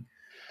anything.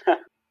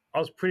 I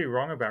was pretty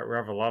wrong about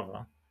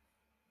Ravalawa.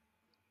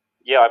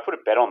 Yeah, I put a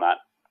bet on that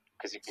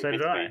because you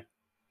convinced me.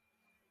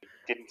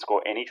 He didn't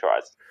score any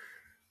tries.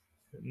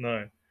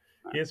 No,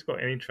 he didn't score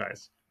any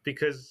tries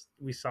because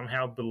we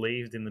somehow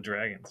believed in the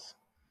Dragons.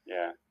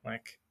 Yeah.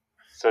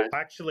 So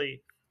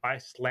actually, I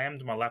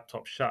slammed my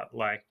laptop shut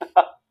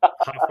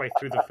halfway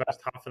through the first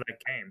half of that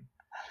game.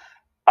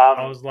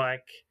 I was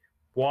like,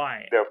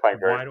 why? They were playing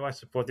great. Why do I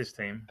support this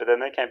team? But then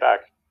they came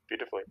back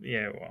beautifully.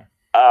 Yeah, well.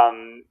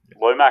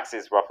 Lomax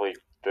is roughly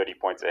 30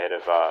 points ahead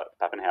of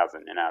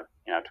Pappenhausen in our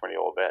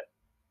 20-all bet.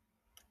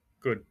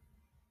 Good.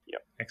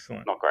 Yep.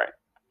 Excellent. Not great,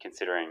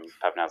 considering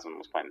Pappenhausen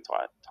was playing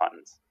the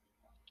Titans.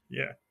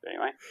 Yeah. But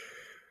anyway,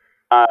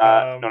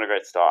 not a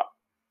great start.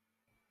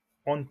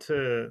 On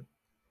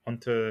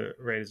to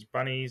Raiders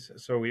Bunnies.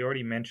 So we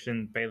already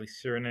mentioned Bailey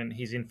Sirinen.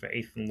 He's in for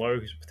Ethan Lowe,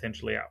 who's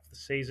potentially out for the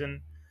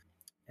season.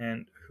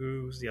 And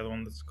who's the other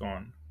one that's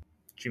gone?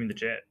 Jimmy the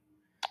Jet.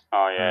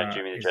 Oh, yeah,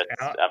 Jimmy the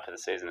Jet's out for the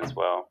season as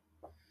well.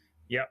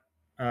 Yep.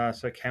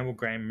 So Campbell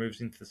Graham moves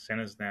into the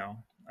centres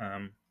now.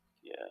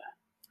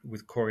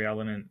 With Corey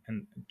Allen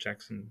and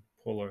Jackson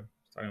Paulo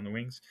starting on the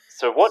wings.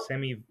 So what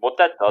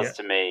that does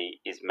to me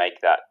is make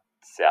that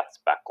South's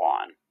back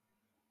line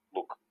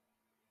look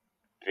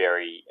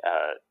very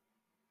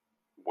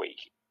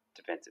weak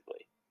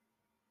defensively.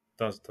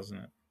 Doesn't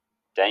it?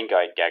 Dane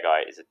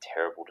Gagai is a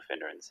terrible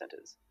defender in the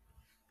centres.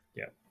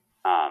 Yeah.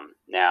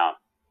 Now,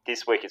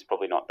 this week it's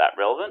probably not that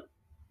relevant.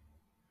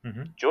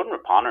 Mm-hmm. Jordan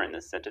Rapana in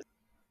the centres.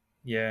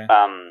 Yeah.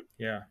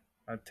 Yeah,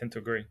 I tend to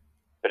agree.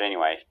 But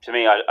anyway, to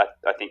me, I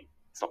think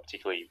it's not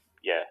particularly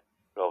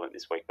relevant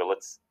this week. But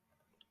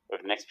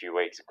over the next few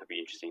weeks, it could be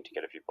interesting to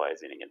get a few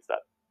players in against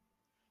that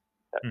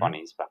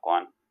Bunnies back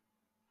line.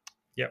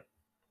 Yep.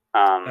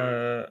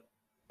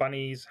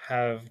 Bunnies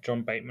have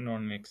John Bateman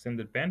on an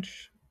extended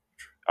bench.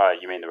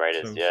 You mean the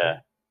Raiders? So, yeah.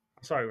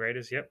 Sorry,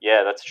 Raiders. Yep.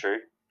 Yeah, that's true.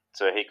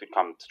 So he could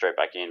come straight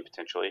back in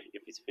potentially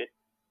if he's fit.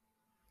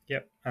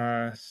 Yep.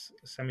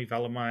 Sami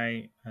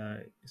Valamai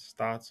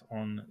starts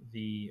on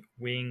the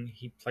wing.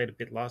 He played a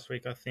bit last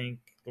week, I think.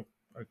 Looked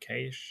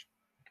okay-ish.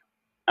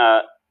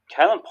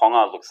 Kalen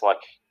Ponga looks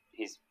like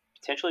he's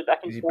potentially back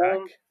in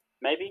form. Back?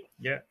 Maybe.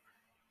 Yeah.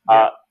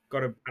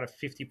 Got about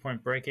a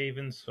 50-point break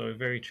even, so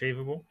very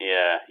achievable.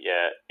 Yeah.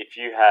 If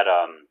you had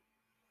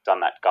done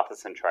that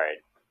Gutherson trade,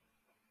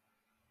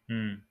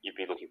 you'd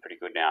be looking pretty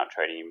good now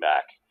trading him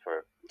back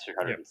for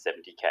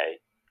 270k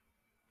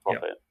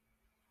profit. Yep.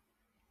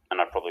 And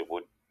I probably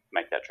would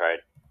make that trade,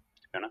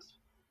 to be honest.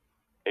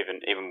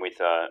 Even with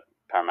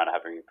Parramatta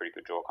having a pretty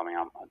good draw coming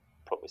up, I'd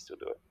probably still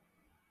do it.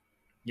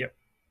 Yep.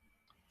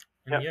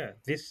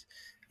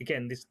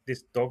 And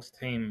this Dogs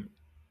team,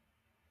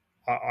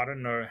 I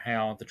don't know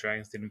how the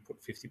Dragons didn't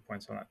put 50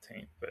 points on that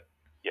team, but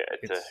yeah,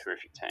 it's a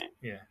horrific team.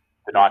 Yeah,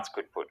 the Knights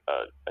could put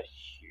a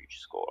huge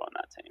score on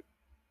that team.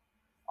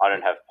 I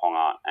don't have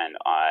Ponga, and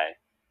I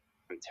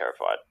am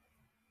terrified.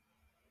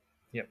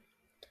 Yep.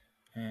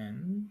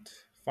 And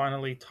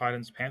finally,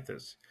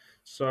 Titans-Panthers.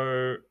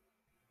 So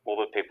all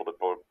the people that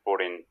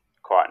brought in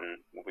Crichton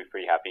will be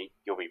pretty happy.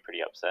 You'll be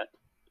pretty upset.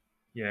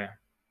 Yeah.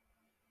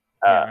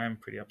 I am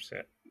pretty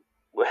upset.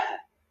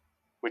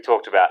 We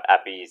talked about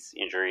Appy's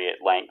injury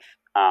at length.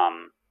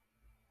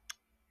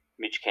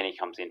 Mitch Kenny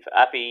comes in for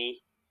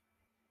Appy.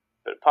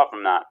 But apart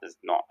from that, there's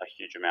not a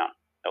huge amount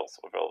else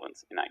of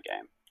relevance in that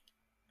game.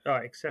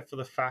 Except for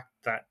the fact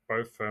that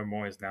Beau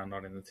Fermor is now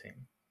not in the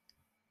team.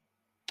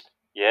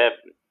 Yeah.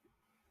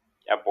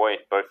 Our boy,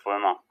 Beau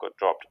Fermor, got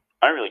dropped.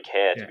 I don't really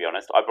care, to be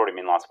honest. I brought him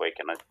in last week,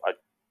 and I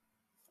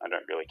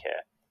don't really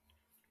care.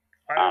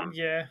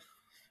 Yeah.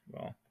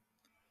 Well.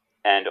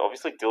 And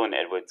obviously Dylan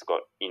Edwards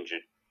got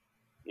injured.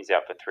 He's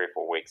out for 3 or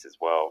 4 weeks as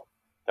well.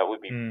 That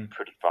would be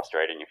pretty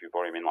frustrating if you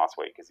brought him in last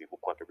week because he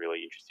looked like a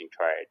really interesting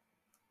trade.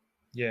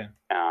 Yeah.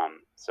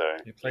 So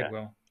he played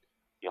well.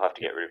 You'll have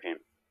to get rid of him.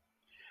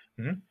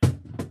 Mm-hmm.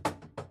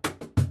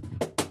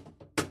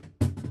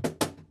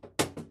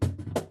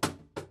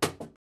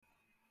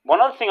 One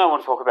other thing I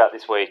want to talk about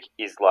this week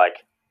is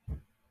like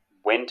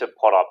when to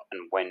pot up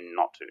and when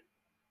not to.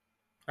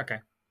 Okay.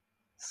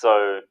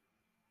 So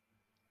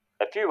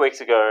a few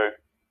weeks ago,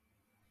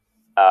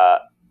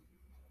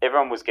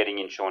 everyone was getting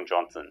in Shaun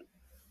Johnson.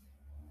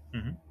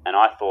 Mm-hmm. And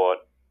I thought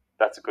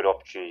that's a good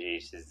opportunity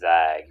to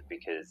zag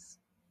because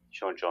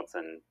Shaun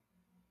Johnson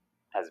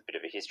has a bit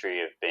of a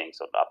history of being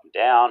sort of up and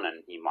down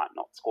and he might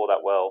not score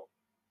that well.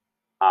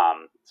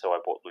 So I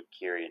bought Luke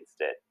Keary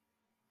instead.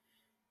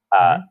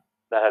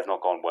 That has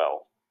not gone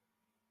well.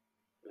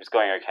 It was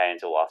going okay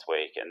until last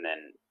week, and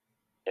then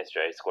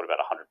SJ scored about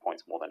 100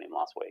 points more than him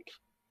last week.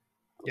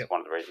 It was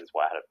one of the reasons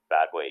why I had a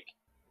bad week.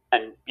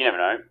 And you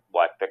never know,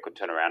 like that could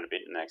turn around a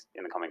bit in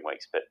the coming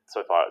weeks, but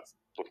so far it's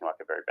looking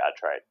like a very bad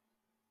trade.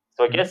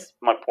 So I guess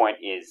my point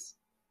is,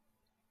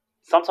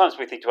 sometimes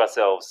we think to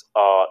ourselves,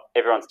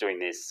 everyone's doing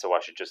this, so I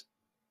should just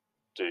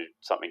do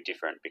something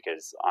different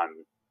because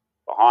I'm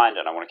behind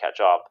and I want to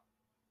catch up.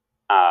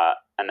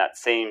 And that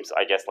seems,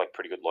 I guess, like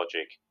pretty good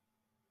logic.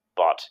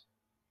 But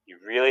you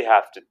really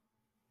have to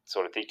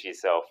sort of think to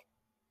yourself,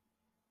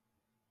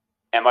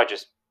 am I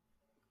just,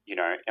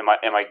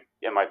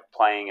 am I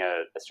playing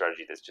a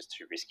strategy that's just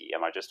too risky?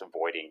 Am I just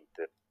avoiding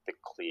the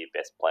clear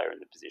best player in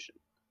the position?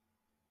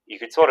 You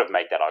could sort of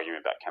make that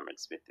argument about Cameron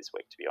Smith this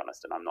week, to be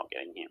honest, and I'm not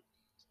getting him.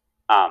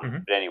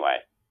 But anyway,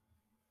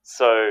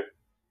 so,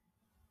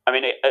 I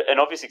mean, an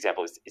obvious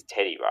example is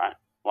Teddy, right?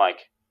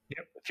 Like,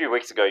 a few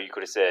weeks ago, you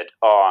could have said,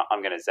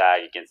 I'm going to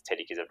zag against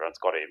Teddy because everyone's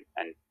got him,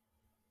 and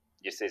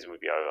your season would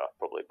be over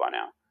probably by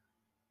now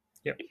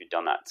if you'd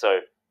done that.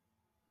 So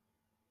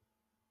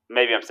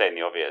maybe I'm saying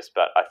the obvious,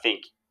 but I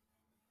think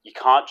you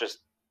can't just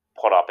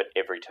pot up at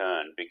every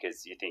turn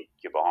because you think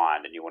you're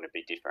behind and you want to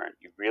be different.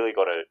 You've really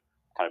got to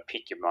kind of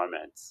pick your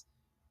moments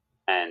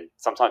and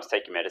sometimes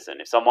take your medicine.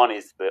 If someone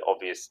is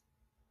obviously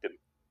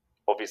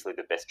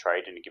the best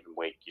trade in a given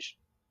week, you should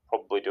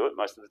probably do it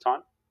most of the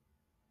time.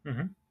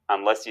 Mm-hmm.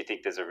 Unless you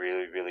think there's a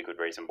really, really good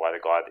reason why the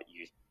guy that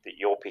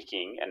you're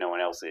picking and no one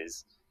else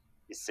is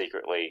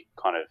secretly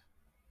kind of,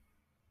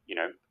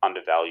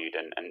 undervalued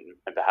and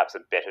perhaps a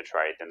better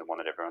trade than the one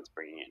that everyone's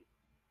bringing in.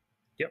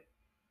 Yep.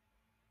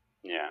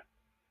 Yeah.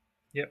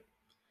 Yep.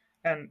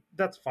 And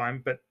that's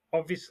fine, but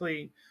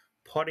obviously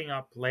potting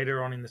up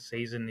later on in the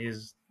season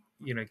is,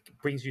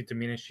 brings you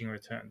diminishing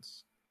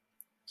returns.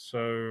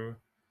 So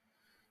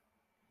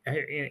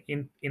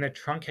in a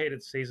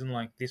truncated season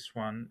like this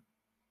one,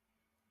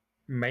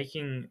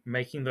 making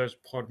those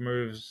pod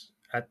moves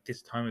at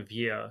this time of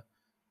year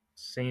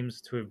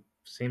seems to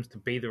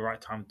be the right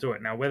time to do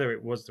it. Now, whether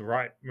it was the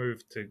right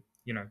move to,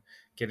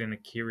 get in a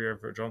Keary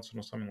over Johnson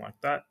or something like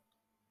that,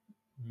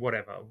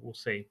 whatever, we'll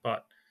see.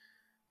 But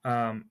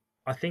I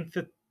think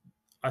the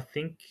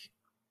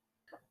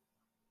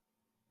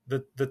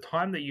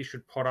time that you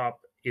should pot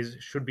up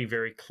should be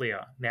very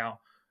clear.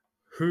 Now,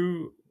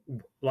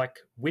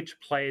 which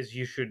players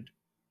you should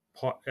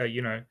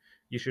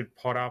you should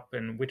pot up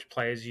and which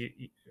players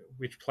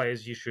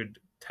you should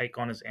take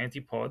on as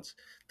antipods,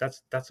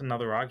 that's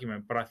another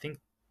argument. But I think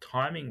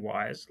timing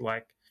wise,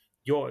 like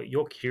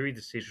your Kiri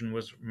decision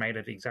was made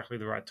at exactly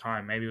the right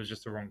time. Maybe it was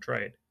just the wrong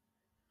trade.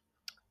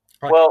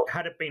 Like, well,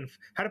 had it been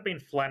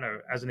Flano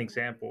as an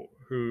example,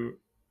 who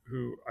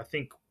I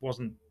think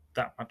wasn't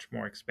that much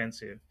more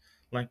expensive,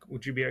 like,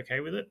 would you be okay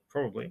with it?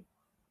 Probably.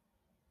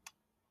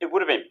 it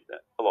would have been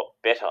a lot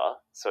better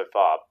so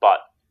far, but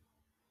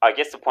I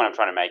guess the point I'm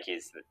trying to make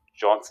is that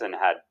Johnson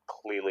had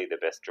clearly the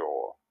best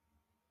draw,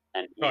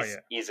 and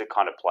is a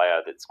kind of player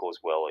that scores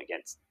well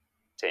against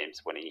teams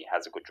when he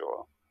has a good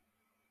draw.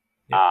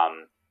 Yeah.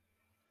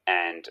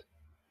 And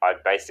I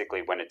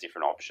basically went a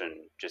different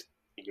option, just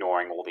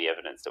ignoring all the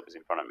evidence that was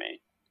in front of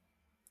me.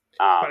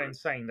 But in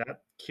saying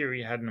that,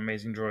 Kiri had an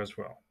amazing draw as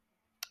well.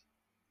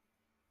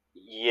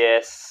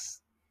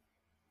 Yes.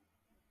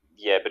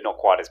 Yeah, but not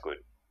quite as good.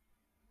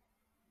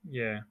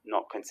 Yeah.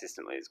 Not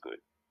consistently as good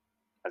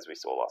as we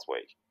saw last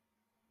week.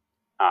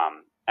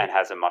 And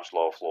has a much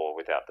lower floor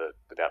without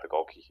the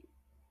goal kicking.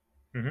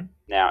 Mm-hmm.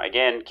 Now,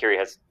 again, Kiri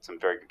has some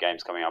very good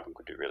games coming up and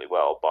could do really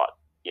well, but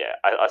yeah,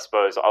 I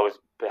suppose I was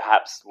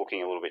perhaps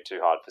looking a little bit too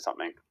hard for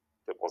something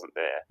that wasn't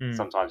there.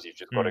 Sometimes you've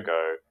just got to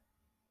go,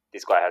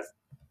 this guy has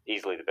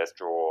easily the best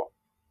draw,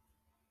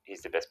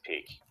 he's the best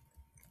pick,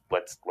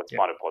 let's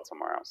find a pod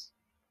somewhere else.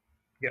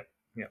 Yep.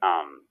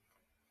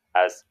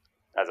 As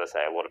I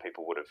say, a lot of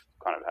people would have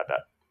kind of had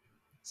that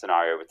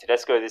scenario with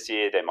Tedesco this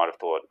year. They might have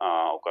thought,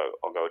 I'll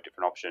go a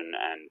different option,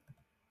 and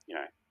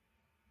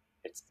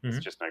it's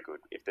just no good.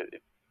 If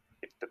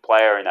the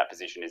player in that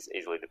position is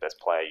easily the best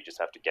player, you just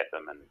have to get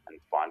them and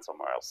find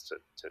somewhere else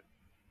to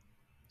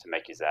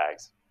make your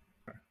zags.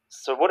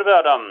 So what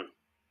about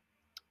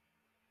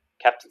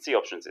captaincy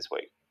options this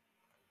week?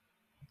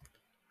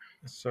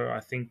 So I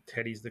think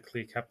Teddy's the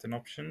clear captain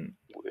option.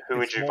 Who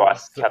would you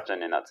vice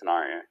captain in that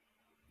scenario?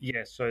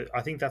 Yeah, so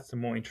I think that's the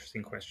more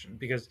interesting question,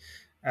 because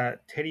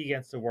Teddy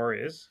against the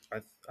Warriors,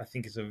 I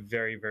think is a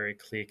very, very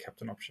clear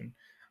captain option.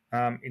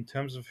 In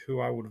terms of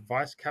who I would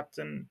vice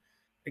captain,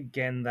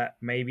 again, that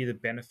may be the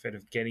benefit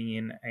of getting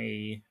in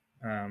a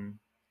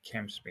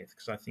Cam Smith,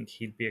 because I think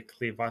he'd be a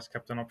clear vice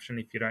captain option.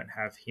 If you don't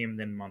have him,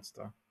 then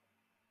Munster.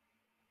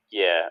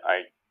 Yeah,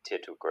 I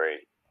tend to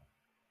agree.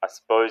 I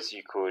suppose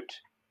you could...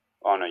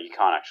 Oh, no, you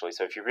can't actually.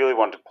 So if you really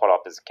wanted to pot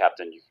up as a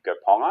captain, you could go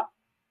Ponga.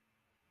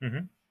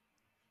 Mm-hmm.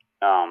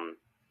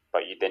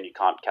 But you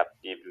can't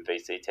even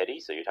VC Teddy,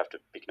 so you'd have to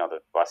pick another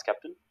vice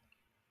captain.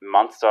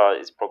 Munster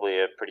is probably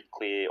a pretty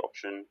clear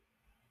option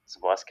as a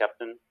vice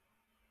captain.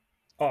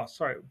 Oh,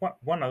 sorry.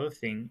 One other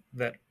thing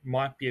that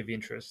might be of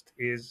interest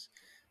is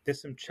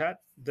there's some chat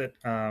that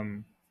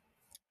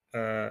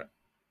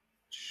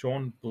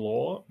Sean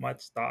Bloor might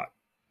start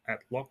at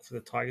lock for the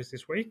Tigers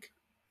this week.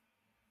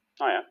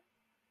 Oh, yeah.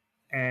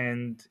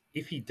 And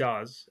if he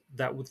does,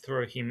 that would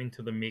throw him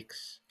into the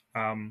mix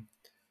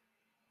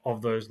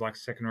of those like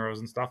second rows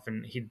and stuff,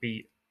 and he'd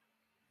be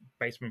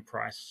basement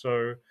price.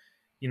 So,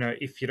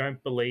 if you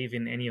don't believe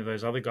in any of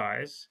those other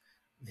guys,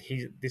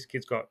 this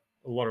kid's got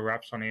a lot of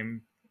raps on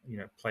him.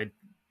 Played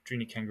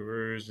junior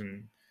Kangaroos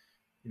and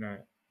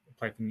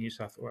played for New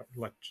South Wales,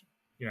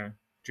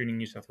 junior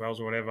New South Wales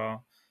or whatever.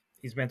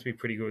 He's meant to be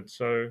pretty good.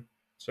 So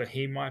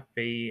he might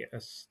be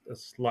a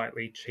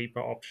slightly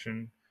cheaper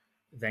option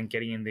than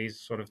getting in these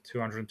sort of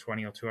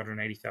 $220,000 or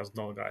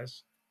 $280,000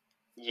 guys.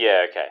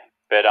 Yeah, okay,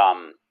 but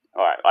all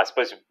right. I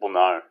suppose we'll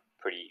know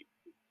pretty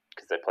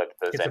because they played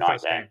the Thursday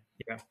night game.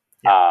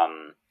 Yeah.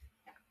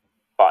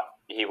 But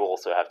he will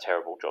also have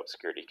terrible job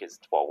security because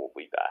Twal will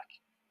be back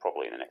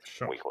probably in the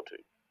next week or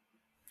two.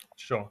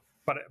 Sure,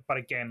 but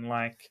again,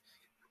 like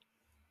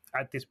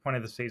at this point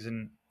of the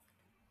season,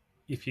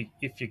 if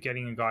you're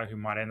getting a guy who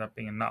might end up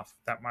being enough,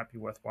 that might be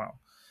worthwhile.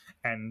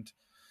 And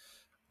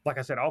like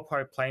I said, I'll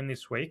probably play him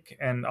this week,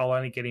 and I'll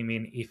only get him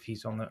in if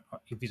he's on the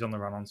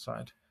run-on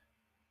side.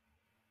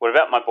 What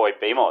about my boy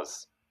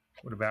Bemos?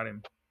 What about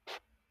him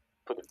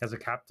as a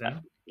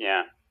captain?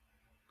 Yeah,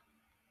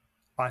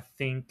 I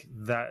think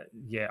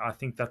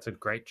that's a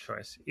great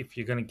choice. If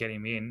you're going to get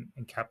him in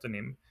and captain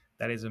him,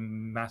 that is a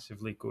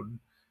massively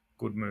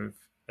good move.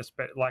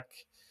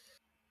 Like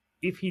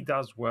if he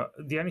does well,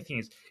 the only thing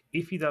is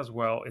if he does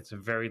well, it's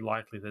very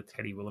likely that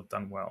Teddy will have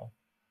done well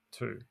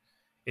too.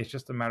 It's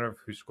just a matter of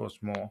who scores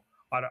more.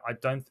 I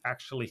don't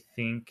actually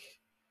think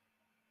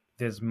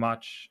there's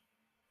much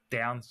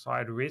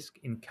downside risk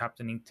in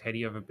captaining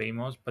Teddy over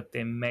BMOS, but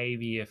there may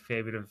be a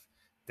fair bit of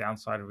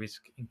downside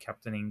risk in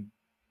captaining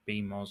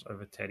BMOS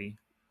over Teddy.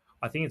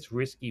 I think it's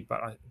risky,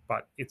 but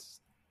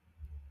it's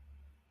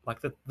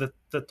like the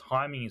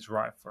timing is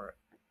right for it.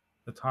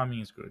 The timing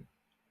is good.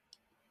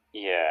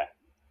 Yeah,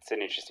 it's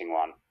an interesting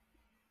one.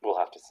 We'll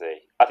have to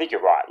see. I think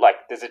you're right.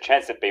 Like, there's a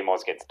chance that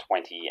BMOS gets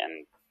 20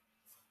 and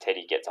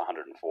Teddy gets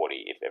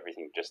 140 if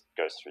everything just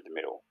goes through the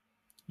middle.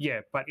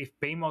 Yeah, but if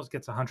BMOS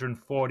gets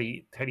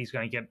 140, Teddy's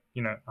going to get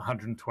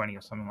 120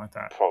 or something like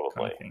that.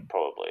 Probably.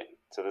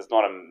 So there's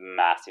not a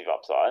massive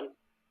upside.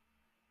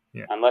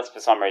 Yeah. Unless for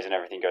some reason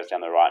everything goes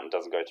down the right and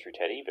doesn't go through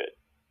Teddy, but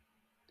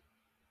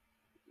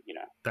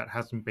that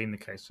hasn't been the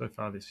case so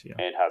far this year.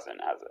 It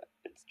hasn't, has it?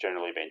 It's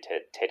generally been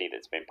Teddy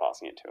that's been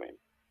passing it to him.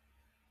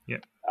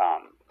 Yep.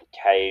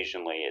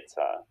 Occasionally it's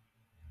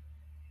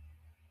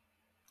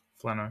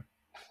Flano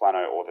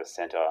or the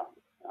centre,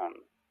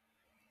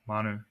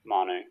 Manu.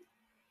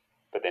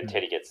 But then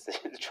Teddy gets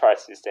the try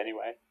assist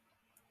anyway.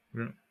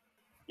 Yeah.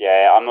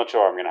 Yeah, I'm not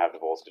sure I'm going to have the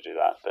balls to do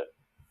that, but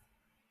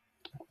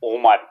all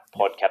my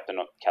pod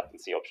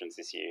captaincy options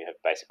this year have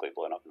basically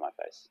blown up in my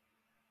face.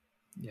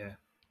 Yeah.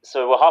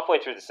 So we're halfway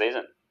through the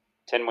season,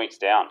 10 weeks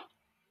down.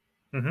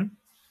 Mm-hmm.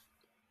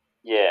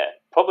 Yeah,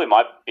 probably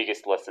my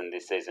biggest lesson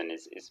this season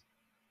is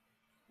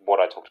what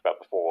I talked about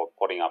before,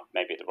 potting up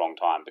maybe at the wrong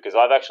time, because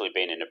I've actually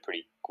been in a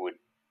pretty good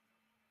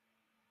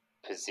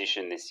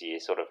position this year,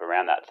 sort of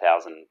around that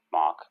 1,000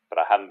 mark, but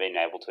I haven't been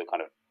able to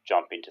kind of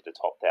jump into the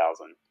top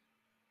 1,000.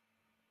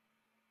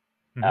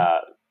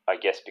 Mm-hmm. I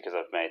guess because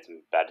I've made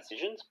some bad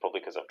decisions, probably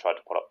because I've tried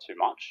to pot up too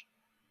much,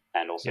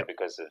 and also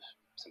because of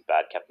some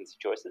bad captaincy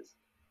choices.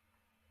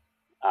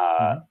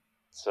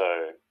 So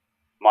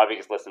my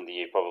biggest lesson of the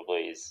year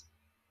probably is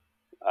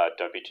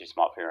don't be too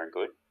smart for your own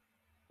good.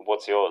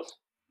 What's yours?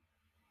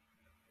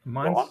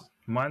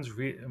 Mine's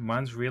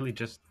really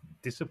just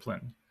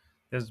discipline.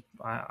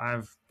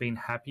 I've been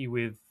happy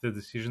with the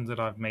decisions that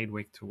I've made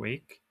week to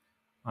week.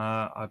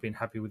 I've been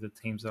happy with the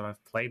teams that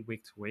I've played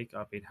week to week.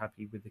 I've been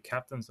happy with the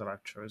captains that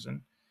I've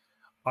chosen.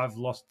 I've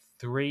lost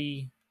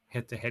 3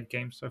 head-to-head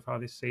games so far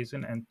this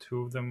season, and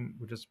 2 of them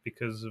were just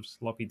because of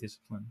sloppy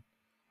discipline.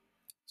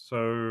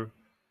 So,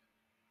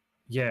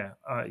 yeah,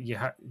 you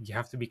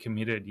have to be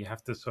committed. You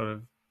have to sort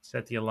of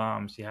set the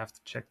alarms. You have to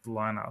check the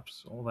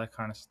lineups, all that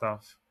kind of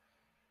stuff.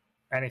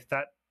 And if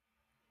that,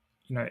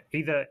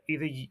 either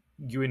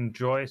you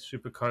enjoy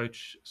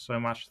Supercoach so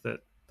much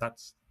that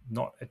that's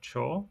not a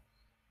chore,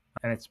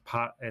 and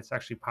it's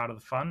actually part of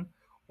the fun,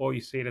 or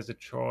you see it as a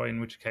chore, in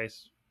which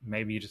case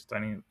maybe you just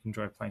don't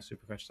enjoy playing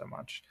Supercoach so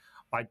much.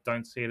 I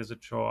don't see it as a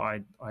chore.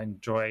 I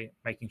enjoy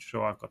making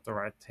sure I've got the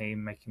right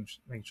team, making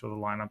sure the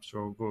lineups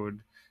are all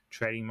good,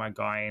 trading my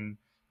guy in,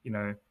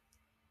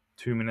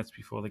 2 minutes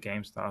before the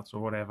game starts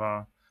or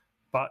whatever.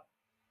 But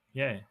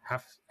yeah,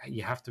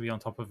 you have to be on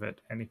top of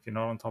it, and if you're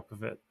not on top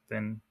of it,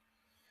 then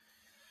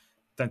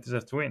don't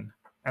deserve to win.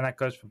 And that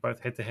goes for both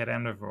head-to-head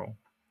and overall.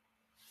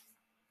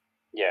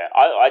 Yeah,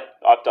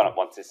 I've done it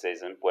once this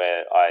season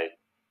where I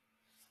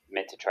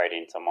meant to trade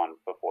in someone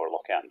before a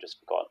lockout and just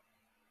forgot,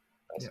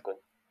 basically.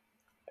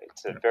 Yeah.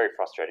 It's a very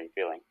frustrating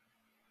feeling.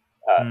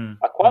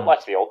 I quite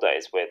liked the old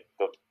days where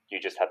you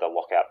just had the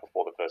lockout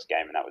before the first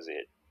game and that was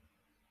it.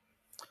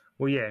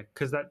 Well, yeah,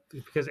 because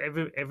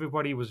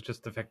everybody was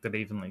just affected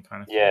evenly,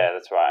 kind of thing. Yeah,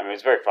 that's right. I mean, it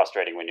was very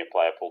frustrating when your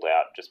player pulled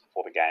out just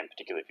before the game,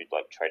 particularly if you'd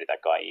traded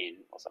that guy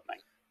in or something.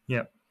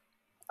 Yeah.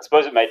 I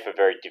suppose it made for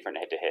very different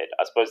head-to-head.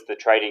 I suppose the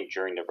trading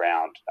during the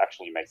round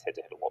actually makes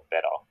head-to-head a lot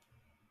better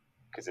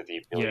because of the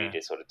ability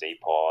to sort of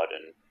depod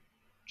and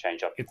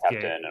change up your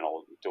captain and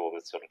do all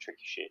this sort of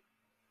tricky shit.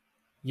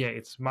 Yeah,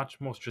 it's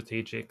much more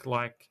strategic.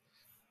 Like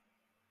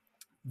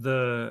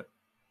the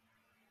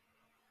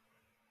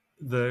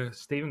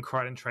Stephen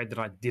Crichton trade that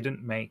I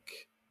didn't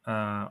make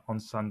on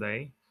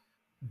Sunday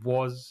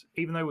was,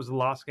 even though it was the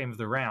last game of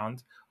the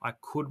round, I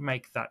could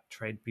make that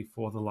trade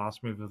before the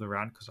last move of the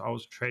round because I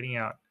was trading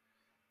out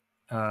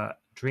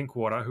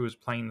Drinkwater, who was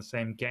playing the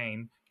same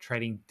game,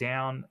 trading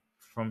down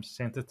from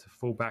center to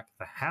fullback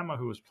the Hammer,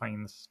 who was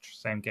playing the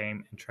same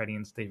game, and trading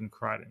in Stephen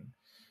Crichton.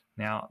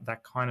 Now,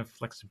 that kind of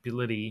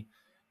flexibility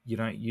you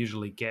don't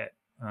usually get.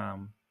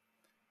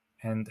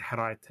 And had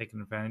I taken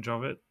advantage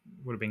of it,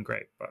 would have been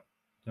great. But,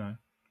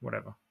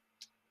 whatever.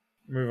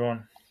 Move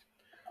on.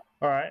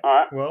 All right.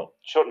 Well,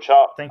 short and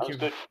sharp. Thank you.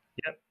 Good.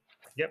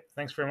 Yep.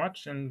 Thanks very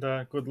much, and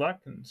good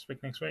luck, and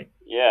speak next week.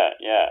 Yeah.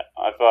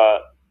 I've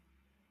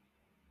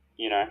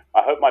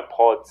I hope my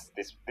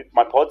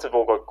pods have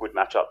all got good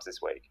matchups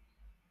this week.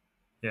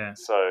 Yeah.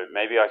 So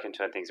maybe I can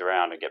turn things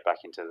around and get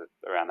back into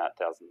around that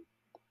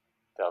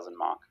 1,000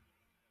 mark.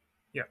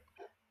 Yeah.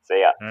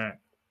 See ya. All right.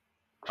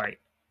 Bye.